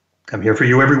 I'm here for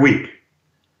you every week.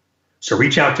 So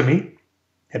reach out to me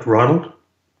at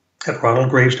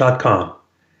ronald@ronaldgraves.com.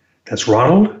 That's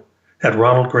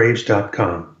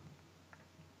ronald@ronaldgraves.com.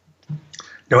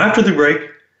 Now, after the break,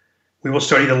 we will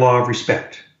study the law of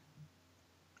respect.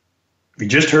 We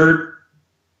just heard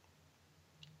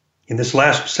in this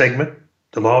last segment,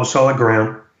 the law of solid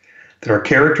ground, that our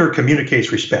character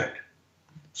communicates respect.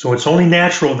 So it's only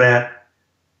natural that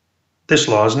this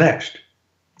law is next.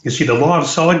 You see, the law of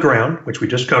solid ground, which we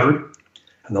just covered,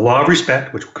 and the law of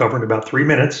respect, which we'll cover in about 3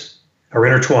 minutes, are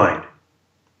intertwined.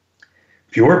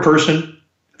 If you're a person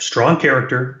of strong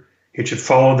character, it should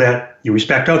follow that you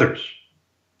respect others.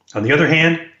 On the other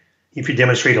hand, if you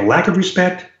demonstrate a lack of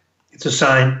respect, it's a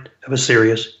sign of a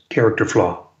serious character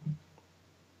flaw.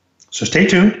 So stay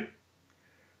tuned.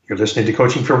 You're listening to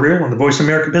Coaching for Real on the Voice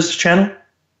America Business Channel.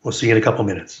 We'll see you in a couple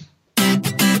minutes.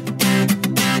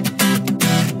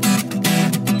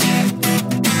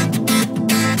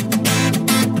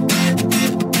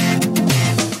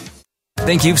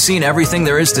 Think you've seen everything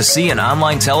there is to see in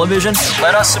online television?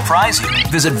 Let us surprise you.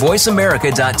 Visit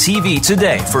voiceamerica.tv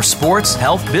today for sports,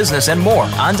 health, business, and more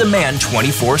on demand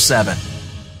 24/7.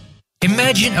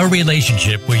 Imagine a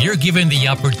relationship where you're given the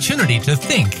opportunity to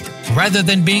think rather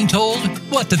than being told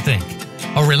what to think.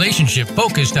 A relationship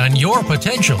focused on your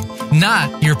potential,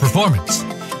 not your performance.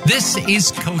 This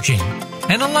is coaching,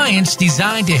 an alliance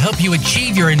designed to help you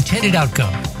achieve your intended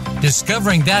outcome.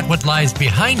 Discovering that what lies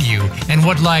behind you and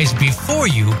what lies before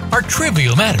you are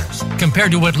trivial matters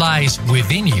compared to what lies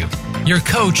within you. Your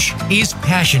coach is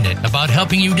passionate about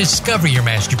helping you discover your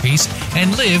masterpiece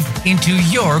and live into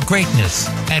your greatness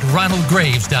at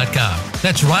ronaldgraves.com.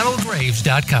 That's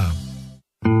ronaldgraves.com.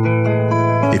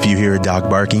 If you hear a dog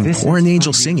barking or an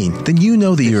angel singing, then you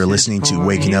know that you are listening to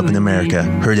Waking Up in America.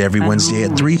 Heard every Wednesday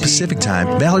at 3 Pacific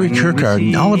Time, Valerie Kirkard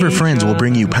and all of her friends will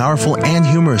bring you powerful and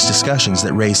humorous discussions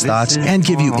that raise thoughts and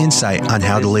give you insight on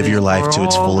how to live your life to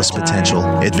its fullest potential.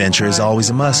 Adventure is always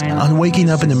a must on Waking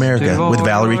Up in America with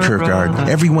Valerie Kirkard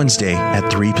every Wednesday at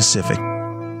 3 Pacific.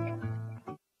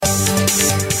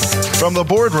 From the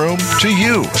boardroom to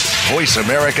you, Voice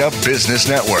America Business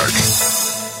Network.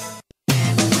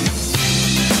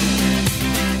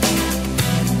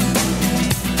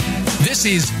 This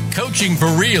is Coaching for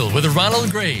Real with Ronald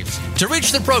Graves. To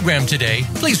reach the program today,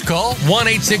 please call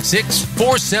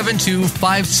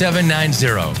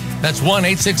 1-866-472-5790. That's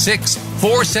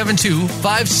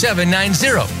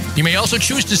 1-866-472-5790. You may also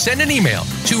choose to send an email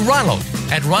to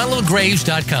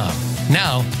ronald@ronaldgraves.com.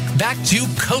 Now, back to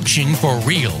Coaching for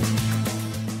Real.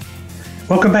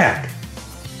 Welcome back.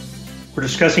 We're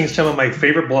discussing some of my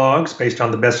favorite blogs based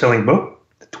on the best-selling book,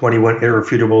 The 21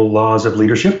 Irrefutable Laws of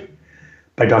Leadership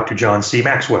by Dr. John C.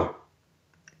 Maxwell.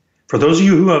 For those of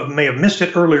you who may have missed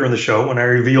it earlier in the show when I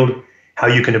revealed how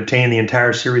you can obtain the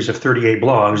entire series of 38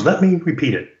 blogs, let me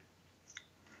repeat it.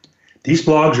 These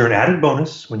blogs are an added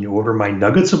bonus when you order my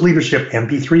Nuggets of Leadership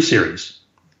MP3 series,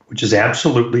 which is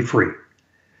absolutely free.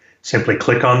 Simply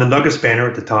click on the Nuggets banner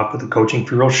at the top of the Coaching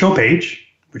for Real show page,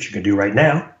 which you can do right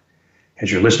now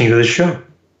as you're listening to this show.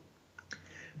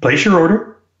 Place your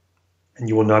order, and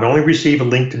you will not only receive a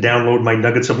link to download my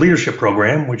Nuggets of Leadership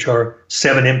program, which are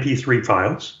 7 MP3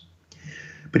 files,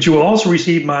 but you will also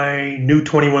receive my new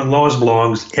 21 Laws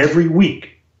blogs every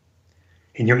week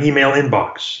in your email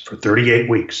inbox for 38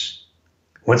 weeks.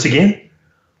 Once again,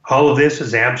 all of this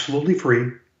is absolutely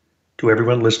free to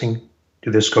everyone listening to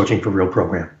this Coaching for Real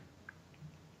program.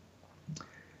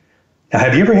 Now,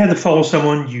 have you ever had to follow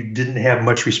someone you didn't have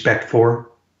much respect for?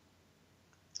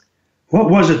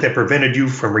 What was it that prevented you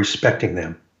from respecting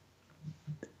them?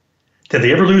 Did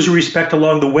they ever lose your respect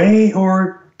along the way,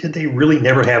 or did they really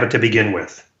never have it to begin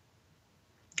with?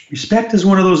 Respect is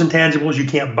one of those intangibles you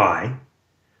can't buy.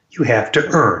 You have to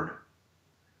earn.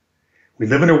 We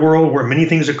live in a world where many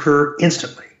things occur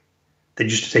instantly that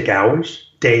used to take hours,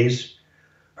 days,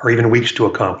 or even weeks to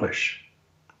accomplish.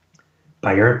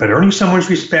 But earning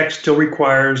someone's respect still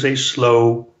requires a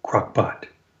slow crock-pot.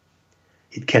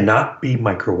 It cannot be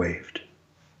microwaved.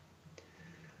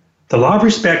 The law of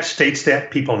respect states that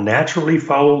people naturally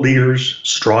follow leaders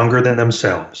stronger than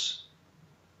themselves.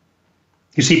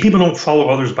 You see, people don't follow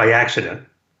others by accident.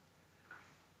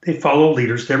 They follow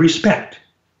leaders they respect.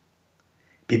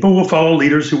 People will follow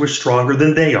leaders who are stronger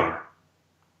than they are.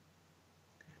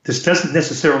 This doesn't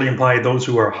necessarily imply those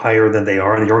who are higher than they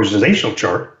are in the organizational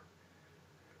chart,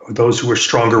 or those who are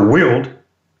stronger-willed,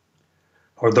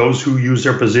 or those who use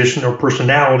their position or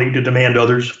personality to demand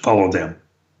others follow them.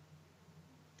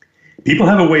 People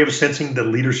have a way of sensing the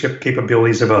leadership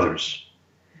capabilities of others,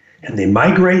 and they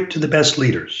migrate to the best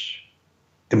leaders,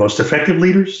 the most effective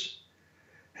leaders,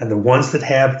 and the ones that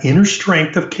have inner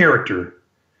strength of character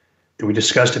that we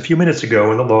discussed a few minutes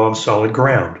ago in the law of solid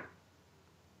ground.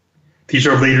 These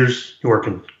are leaders who are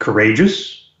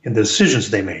courageous in the decisions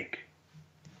they make.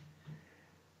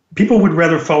 People would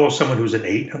rather follow someone who's an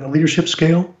 8 on the leadership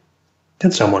scale than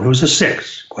someone who's a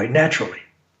 6, quite naturally.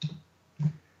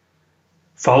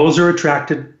 Followers are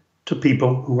attracted to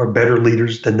people who are better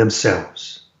leaders than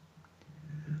themselves.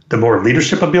 The more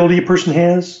leadership ability a person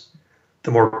has,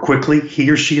 the more quickly he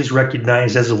or she is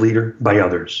recognized as a leader by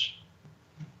others.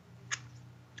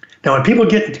 Now, when people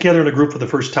get together in a group for the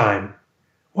first time,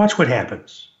 watch what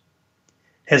happens.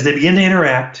 As they begin to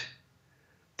interact,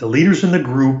 the leaders in the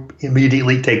group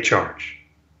immediately take charge.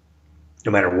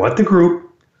 No matter what the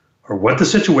group or what the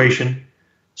situation,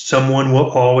 someone will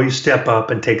always step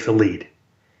up and take the lead,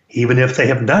 even if they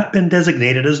have not been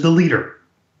designated as the leader.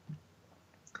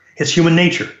 It's human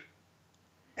nature.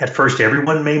 At first,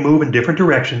 everyone may move in different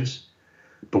directions,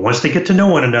 but once they get to know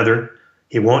one another,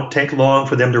 it won't take long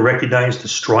for them to recognize the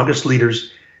strongest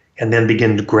leaders and then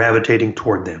begin gravitating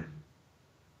toward them.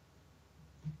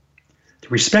 The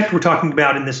respect we're talking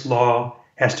about in this law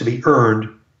has to be earned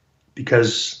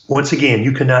because, once again,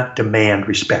 you cannot demand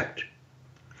respect.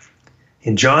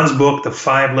 In John's book, The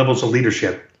 5 Levels of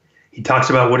Leadership, he talks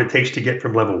about what it takes to get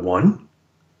from level 1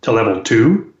 to level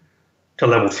 2 to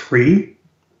level 3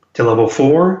 to level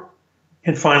 4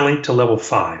 and finally to level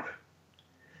 5.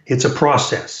 It's a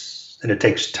process. And it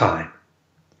takes time.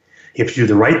 If you do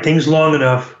the right things long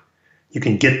enough, you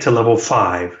can get to level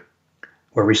 5,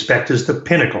 where respect is the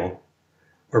pinnacle,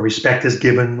 where respect is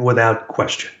given without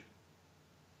question.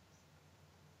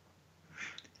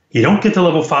 You don't get to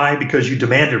level 5 because you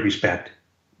demanded respect,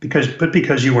 but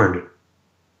because you earned it.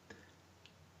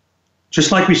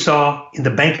 Just like we saw in the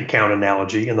bank account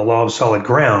analogy in the law of solid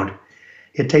ground,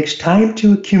 it takes time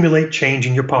to accumulate change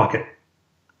in your pocket.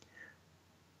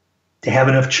 To have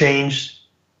enough change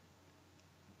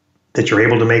that you're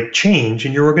able to make change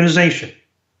in your organization.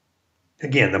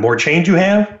 Again, the more change you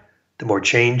have, the more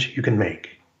change you can make.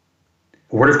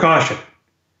 A word of caution.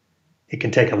 It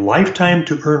can take a lifetime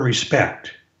to earn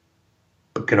respect,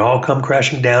 but can all come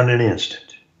crashing down in an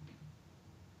instant.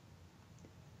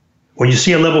 When you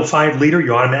see a level 5 leader,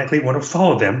 you automatically want to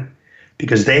follow them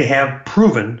because they have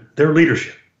proven their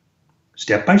leadership.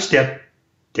 Step by step,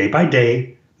 day by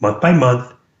day, month by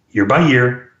month, year by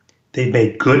year, they've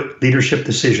made good leadership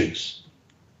decisions.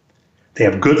 They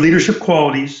have good leadership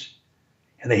qualities,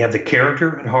 and they have the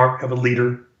character and heart of a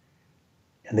leader,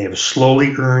 and they have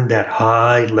slowly earned that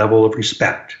high level of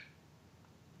respect.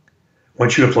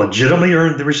 Once you have legitimately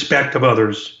earned the respect of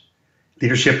others,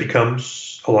 leadership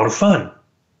becomes a lot of fun.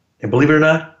 And believe it or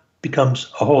not,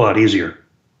 becomes a whole lot easier.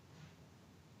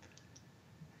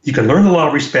 You can learn the law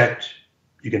of respect,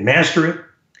 you can master it,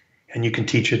 and you can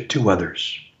teach it to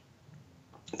others.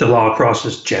 The law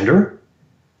crosses gender,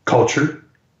 culture,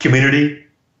 community,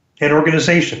 and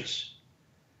organizations.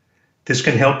 This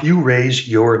can help you raise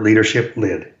your leadership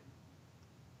lid.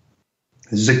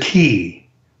 This is a key.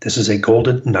 This is a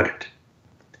golden nugget.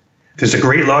 There's a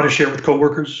great law to share with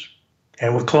coworkers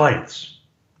and with clients.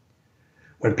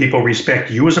 When people respect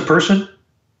you as a person,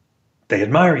 they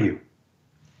admire you.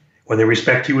 When they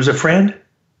respect you as a friend,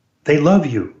 they love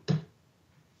you.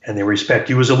 And they respect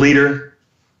you as a leader,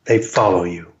 they follow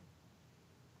you.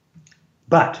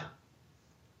 But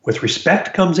with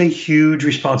respect comes a huge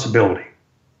responsibility.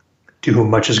 To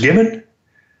whom much is given,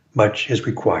 much is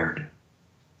required.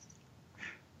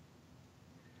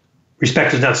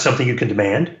 Respect is not something you can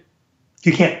demand.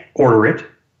 You can't order it.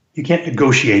 You can't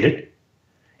negotiate it.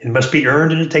 It must be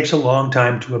earned, and it takes a long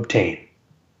time to obtain.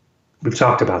 We've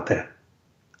talked about that.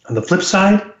 On the flip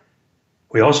side,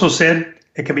 we also said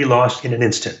it can be lost in an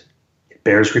instant. It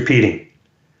bears repeating.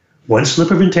 One slip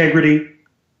of integrity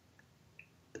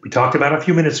that we talked about a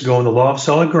few minutes ago in the law of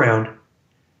solid ground,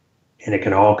 and it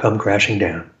can all come crashing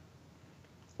down.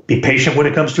 Be patient when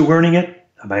it comes to earning it,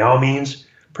 and by all means,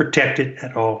 protect it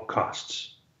at all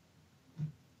costs.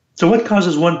 So what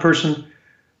causes one person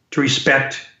to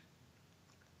respect,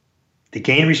 to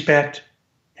gain respect,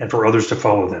 and for others to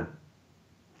follow them?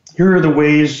 Here are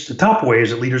the top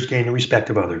ways that leaders gain the respect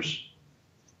of others.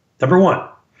 Number one,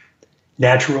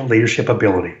 natural leadership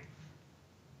ability.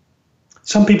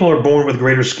 Some people are born with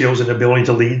greater skills and ability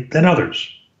to lead than others.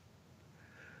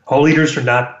 All leaders are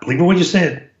not, believe in what you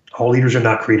said, all leaders are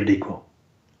not created equal.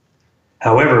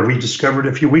 However, we discovered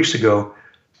a few weeks ago,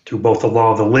 through both the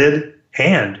law of the lid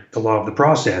and the law of the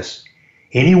process,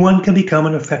 anyone can become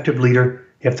an effective leader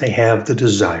if they have the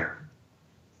desire.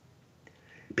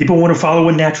 People want to follow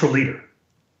a natural leader.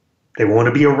 They want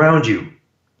to be around you.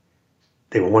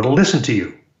 They will want to listen to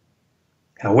you.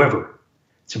 However,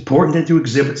 it's important that you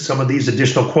exhibit some of these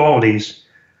additional qualities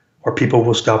or people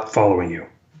will stop following you.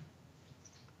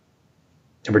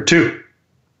 Number two,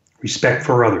 respect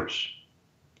for others.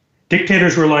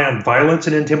 Dictators rely on violence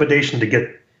and intimidation to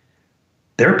get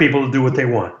their people to do what they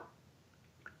want.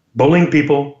 Bullying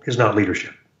people is not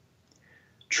leadership.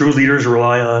 True leaders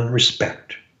rely on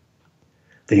respect.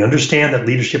 They understand that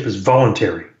leadership is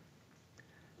voluntary.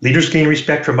 Leaders gain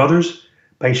respect from others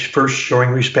by first showing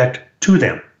respect to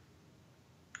them,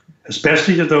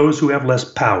 especially to those who have less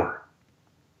power.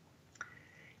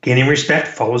 Gaining respect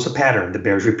follows a pattern that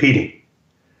bears repeating.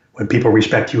 When people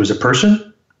respect you as a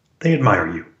person, they admire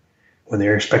you. When they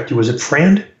respect you as a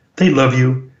friend, they love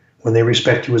you. When they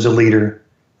respect you as a leader,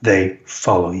 they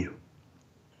follow you.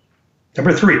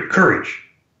 Number three, courage.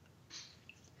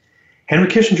 Henry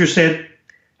Kissinger said,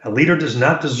 a leader does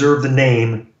not deserve the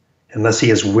name unless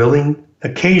he is willing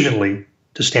occasionally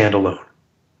to stand alone.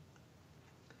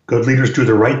 Good leaders do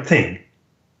the right thing,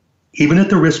 even at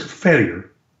the risk of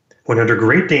failure, when under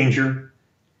great danger,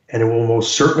 and it will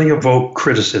most certainly evoke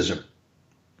criticism.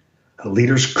 A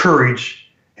leader's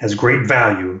courage has great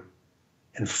value,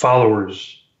 and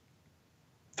followers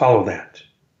follow that.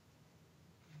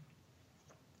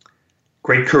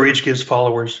 Great courage gives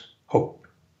followers hope.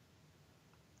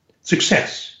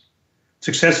 Success.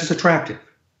 Success is attractive.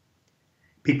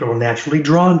 People are naturally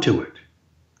drawn to it.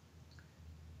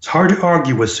 It's hard to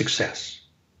argue with success.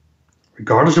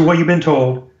 Regardless of what you've been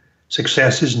told,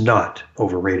 success is not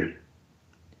overrated.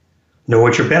 Know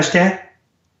what you're best at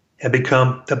and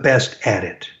become the best at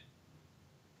it.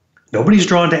 Nobody's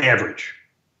drawn to average.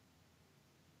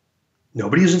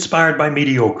 Nobody is inspired by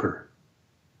mediocre.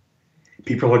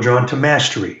 People are drawn to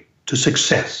mastery, to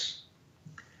success.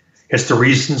 It's the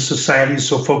reason society is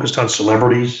so focused on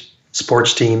celebrities,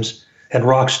 sports teams, and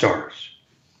rock stars.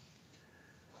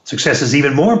 Success is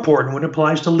even more important when it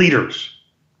applies to leaders.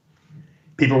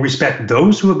 People respect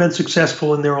those who have been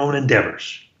successful in their own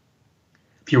endeavors.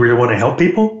 If you really want to help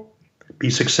people, be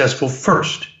successful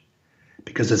first,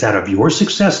 because it's out of your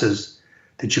successes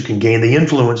that you can gain the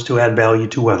influence to add value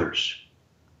to others.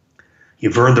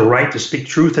 You've earned the right to speak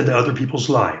truth into other people's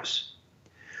lives.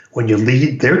 When you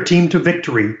lead their team to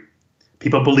victory,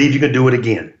 people believe you can do it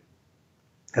again.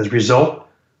 As a result,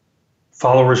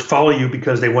 followers follow you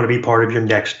because they want to be part of your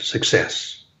next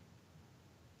success.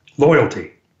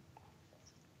 Loyalty.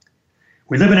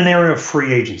 We live in an era of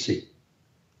free agency.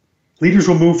 Leaders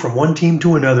will move from one team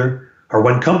to another or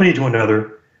one company to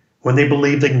another when they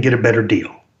believe they can get a better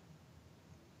deal.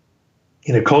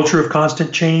 In a culture of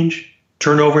constant change,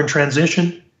 turnover, and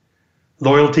transition,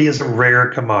 loyalty is a rare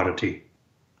commodity.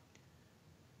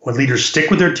 When leaders stick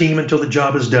with their team until the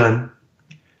job is done,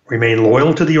 remain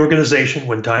loyal to the organization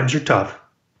when times are tough,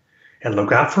 and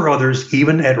look out for others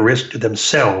even at risk to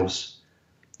themselves,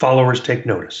 followers take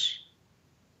notice.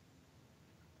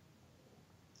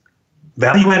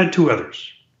 Value added to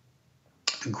others.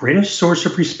 The greatest source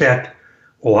of respect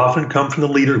will often come from the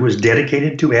leader who is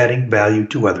dedicated to adding value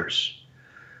to others.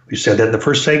 We said that in the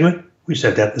first segment. We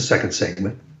said that in the second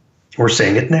segment. We're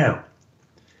saying it now.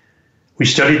 We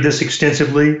studied this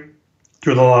extensively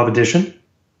through the law of addition.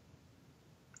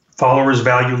 Followers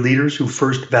value leaders who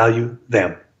first value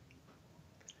them.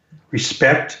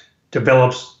 Respect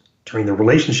develops during the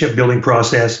relationship building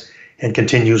process and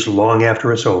continues long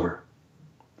after it's over.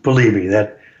 Believe me,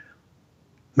 that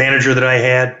manager that I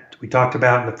had, we talked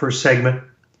about in the first segment,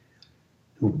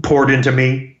 who poured into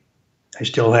me, I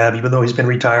still have, even though he's been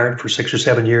retired for 6 or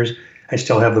 7 years, I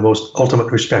still have the most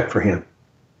ultimate respect for him.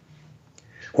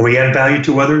 When we add value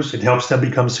to others, it helps them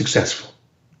become successful.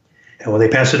 And when they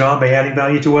pass it on by adding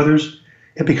value to others,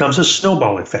 it becomes a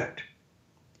snowball effect.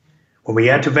 When we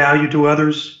add to value to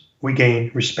others, we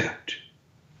gain respect.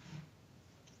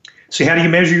 See, how do you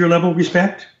measure your level of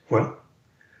respect? Well,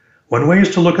 one way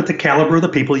is to look at the caliber of the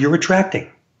people you're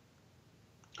attracting.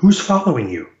 Who's following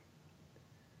you?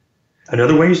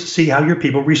 Another way is to see how your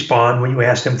people respond when you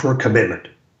ask them for a commitment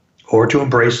or to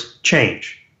embrace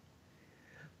change.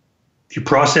 If you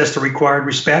process the required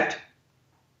respect,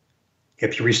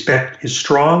 if your respect is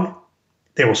strong,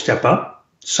 they will step up,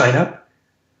 sign up,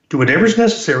 do whatever is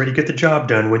necessary to get the job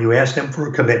done when you ask them for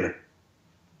a commitment.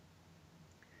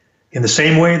 In the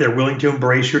same way, they're willing to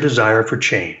embrace your desire for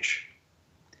change.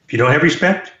 If you don't have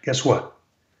respect, guess what?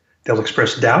 They'll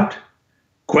express doubt,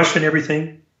 question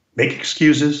everything, make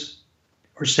excuses,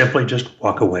 or simply just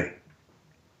walk away.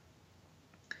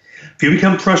 If you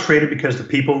become frustrated because the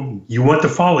people you want to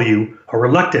follow you are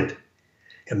reluctant,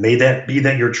 it may that be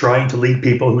that you're trying to lead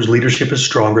people whose leadership is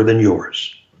stronger than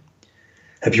yours.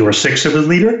 If you are 6 of a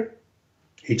leader,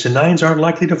 8s and 9s aren't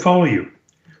likely to follow you,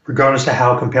 regardless of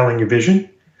how compelling your vision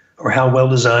or how well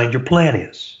designed your plan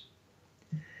is.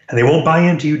 And they won't buy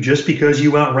into you just because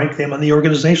you outrank them on the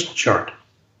organizational chart.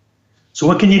 So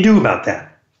what can you do about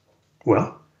that?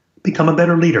 Well, become a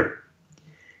better leader.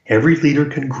 Every leader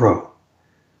can grow.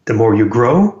 The more you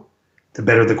grow, the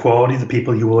better the quality of the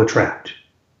people you will attract.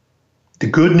 The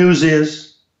good news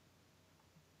is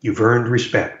you've earned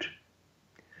respect.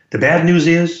 The bad news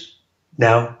is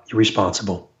now you're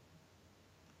responsible.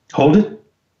 Hold it,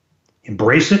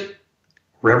 embrace it,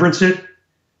 reverence it,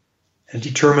 and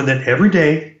determine that every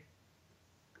day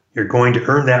you're going to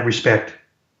earn that respect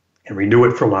and renew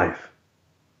it for life.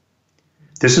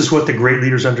 This is what the great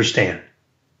leaders understand.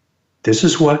 This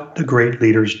is what the great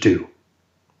leaders do.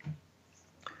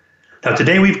 Now,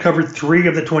 today we've covered 3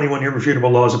 of the 21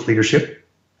 irrefutable laws of leadership.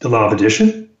 The law of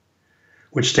addition,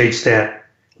 which states that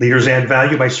leaders add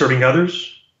value by serving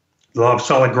others. The law of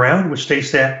solid ground, which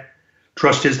states that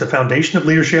trust is the foundation of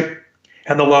leadership.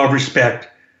 And the law of respect,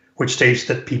 which states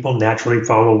that people naturally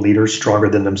follow leaders stronger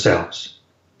than themselves.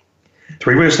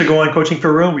 3 ways to go on Coaching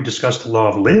for Real. We discussed the law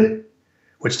of LID,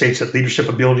 which states that leadership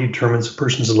ability determines a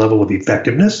person's level of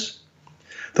effectiveness.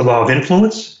 The law of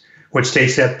influence, which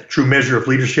states that the true measure of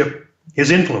leadership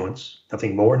is influence,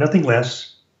 nothing more, nothing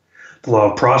less. The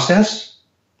law of process,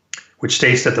 which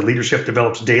states that the leadership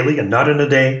develops daily and not in a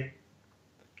day.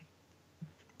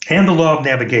 And the law of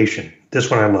navigation, this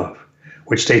one I love,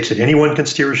 which states that anyone can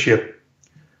steer a ship,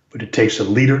 but it takes a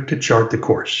leader to chart the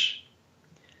course.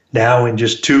 Now, in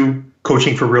just 2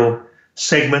 Coaching for Real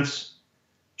segments,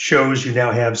 shows you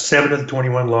now have 7 of the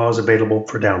 21 laws available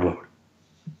for download.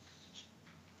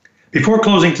 Before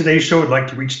closing today's show, I'd like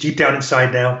to reach deep down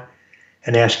inside now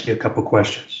and ask you a couple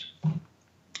questions.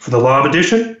 For the law of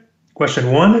addition,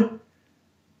 question 1,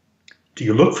 do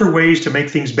you look for ways to make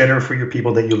things better for your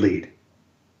people that you lead?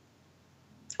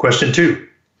 Question 2,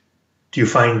 do you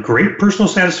find great personal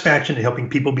satisfaction in helping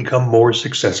people become more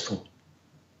successful?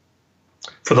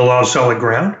 For the law of solid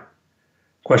ground,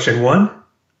 question 1,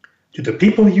 do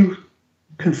people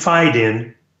confide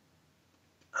in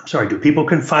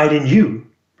you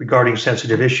regarding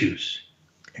sensitive issues?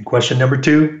 And question number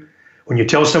 2, when you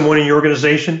tell someone in your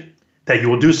organization that you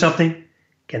will do something,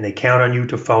 can they count on you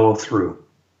to follow through?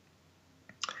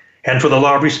 And for the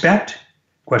law of respect,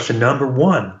 question number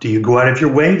 1, do you go out of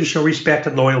your way to show respect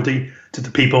and loyalty to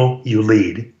the people you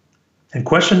lead? And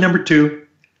question number 2,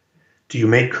 do you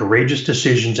make courageous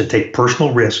decisions and take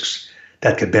personal risks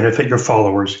that could benefit your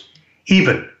followers,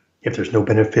 even if there's no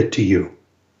benefit to you.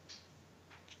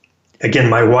 Again,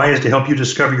 my why is to help you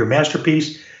discover your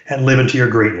masterpiece and live into your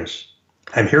greatness.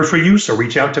 I'm here for you, so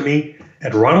reach out to me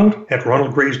at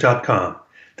ronald@ronaldgraves.com.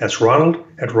 That's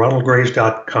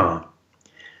ronald@ronaldgraves.com.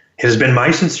 It has been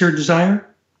my sincere desire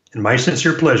and my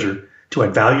sincere pleasure to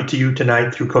add value to you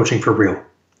tonight through Coaching for Real.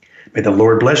 May the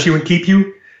Lord bless you and keep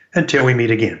you until we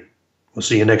meet again. We'll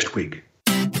see you next week.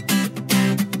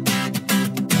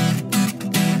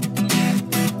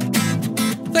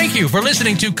 Thank you for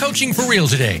listening to Coaching for Real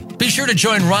today. Be sure to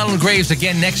join Ronald Graves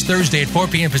again next Thursday at 4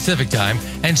 p.m. Pacific Time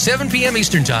and 7 p.m.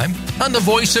 Eastern Time on the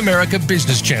Voice America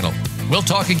Business Channel. We'll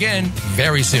talk again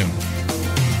very soon.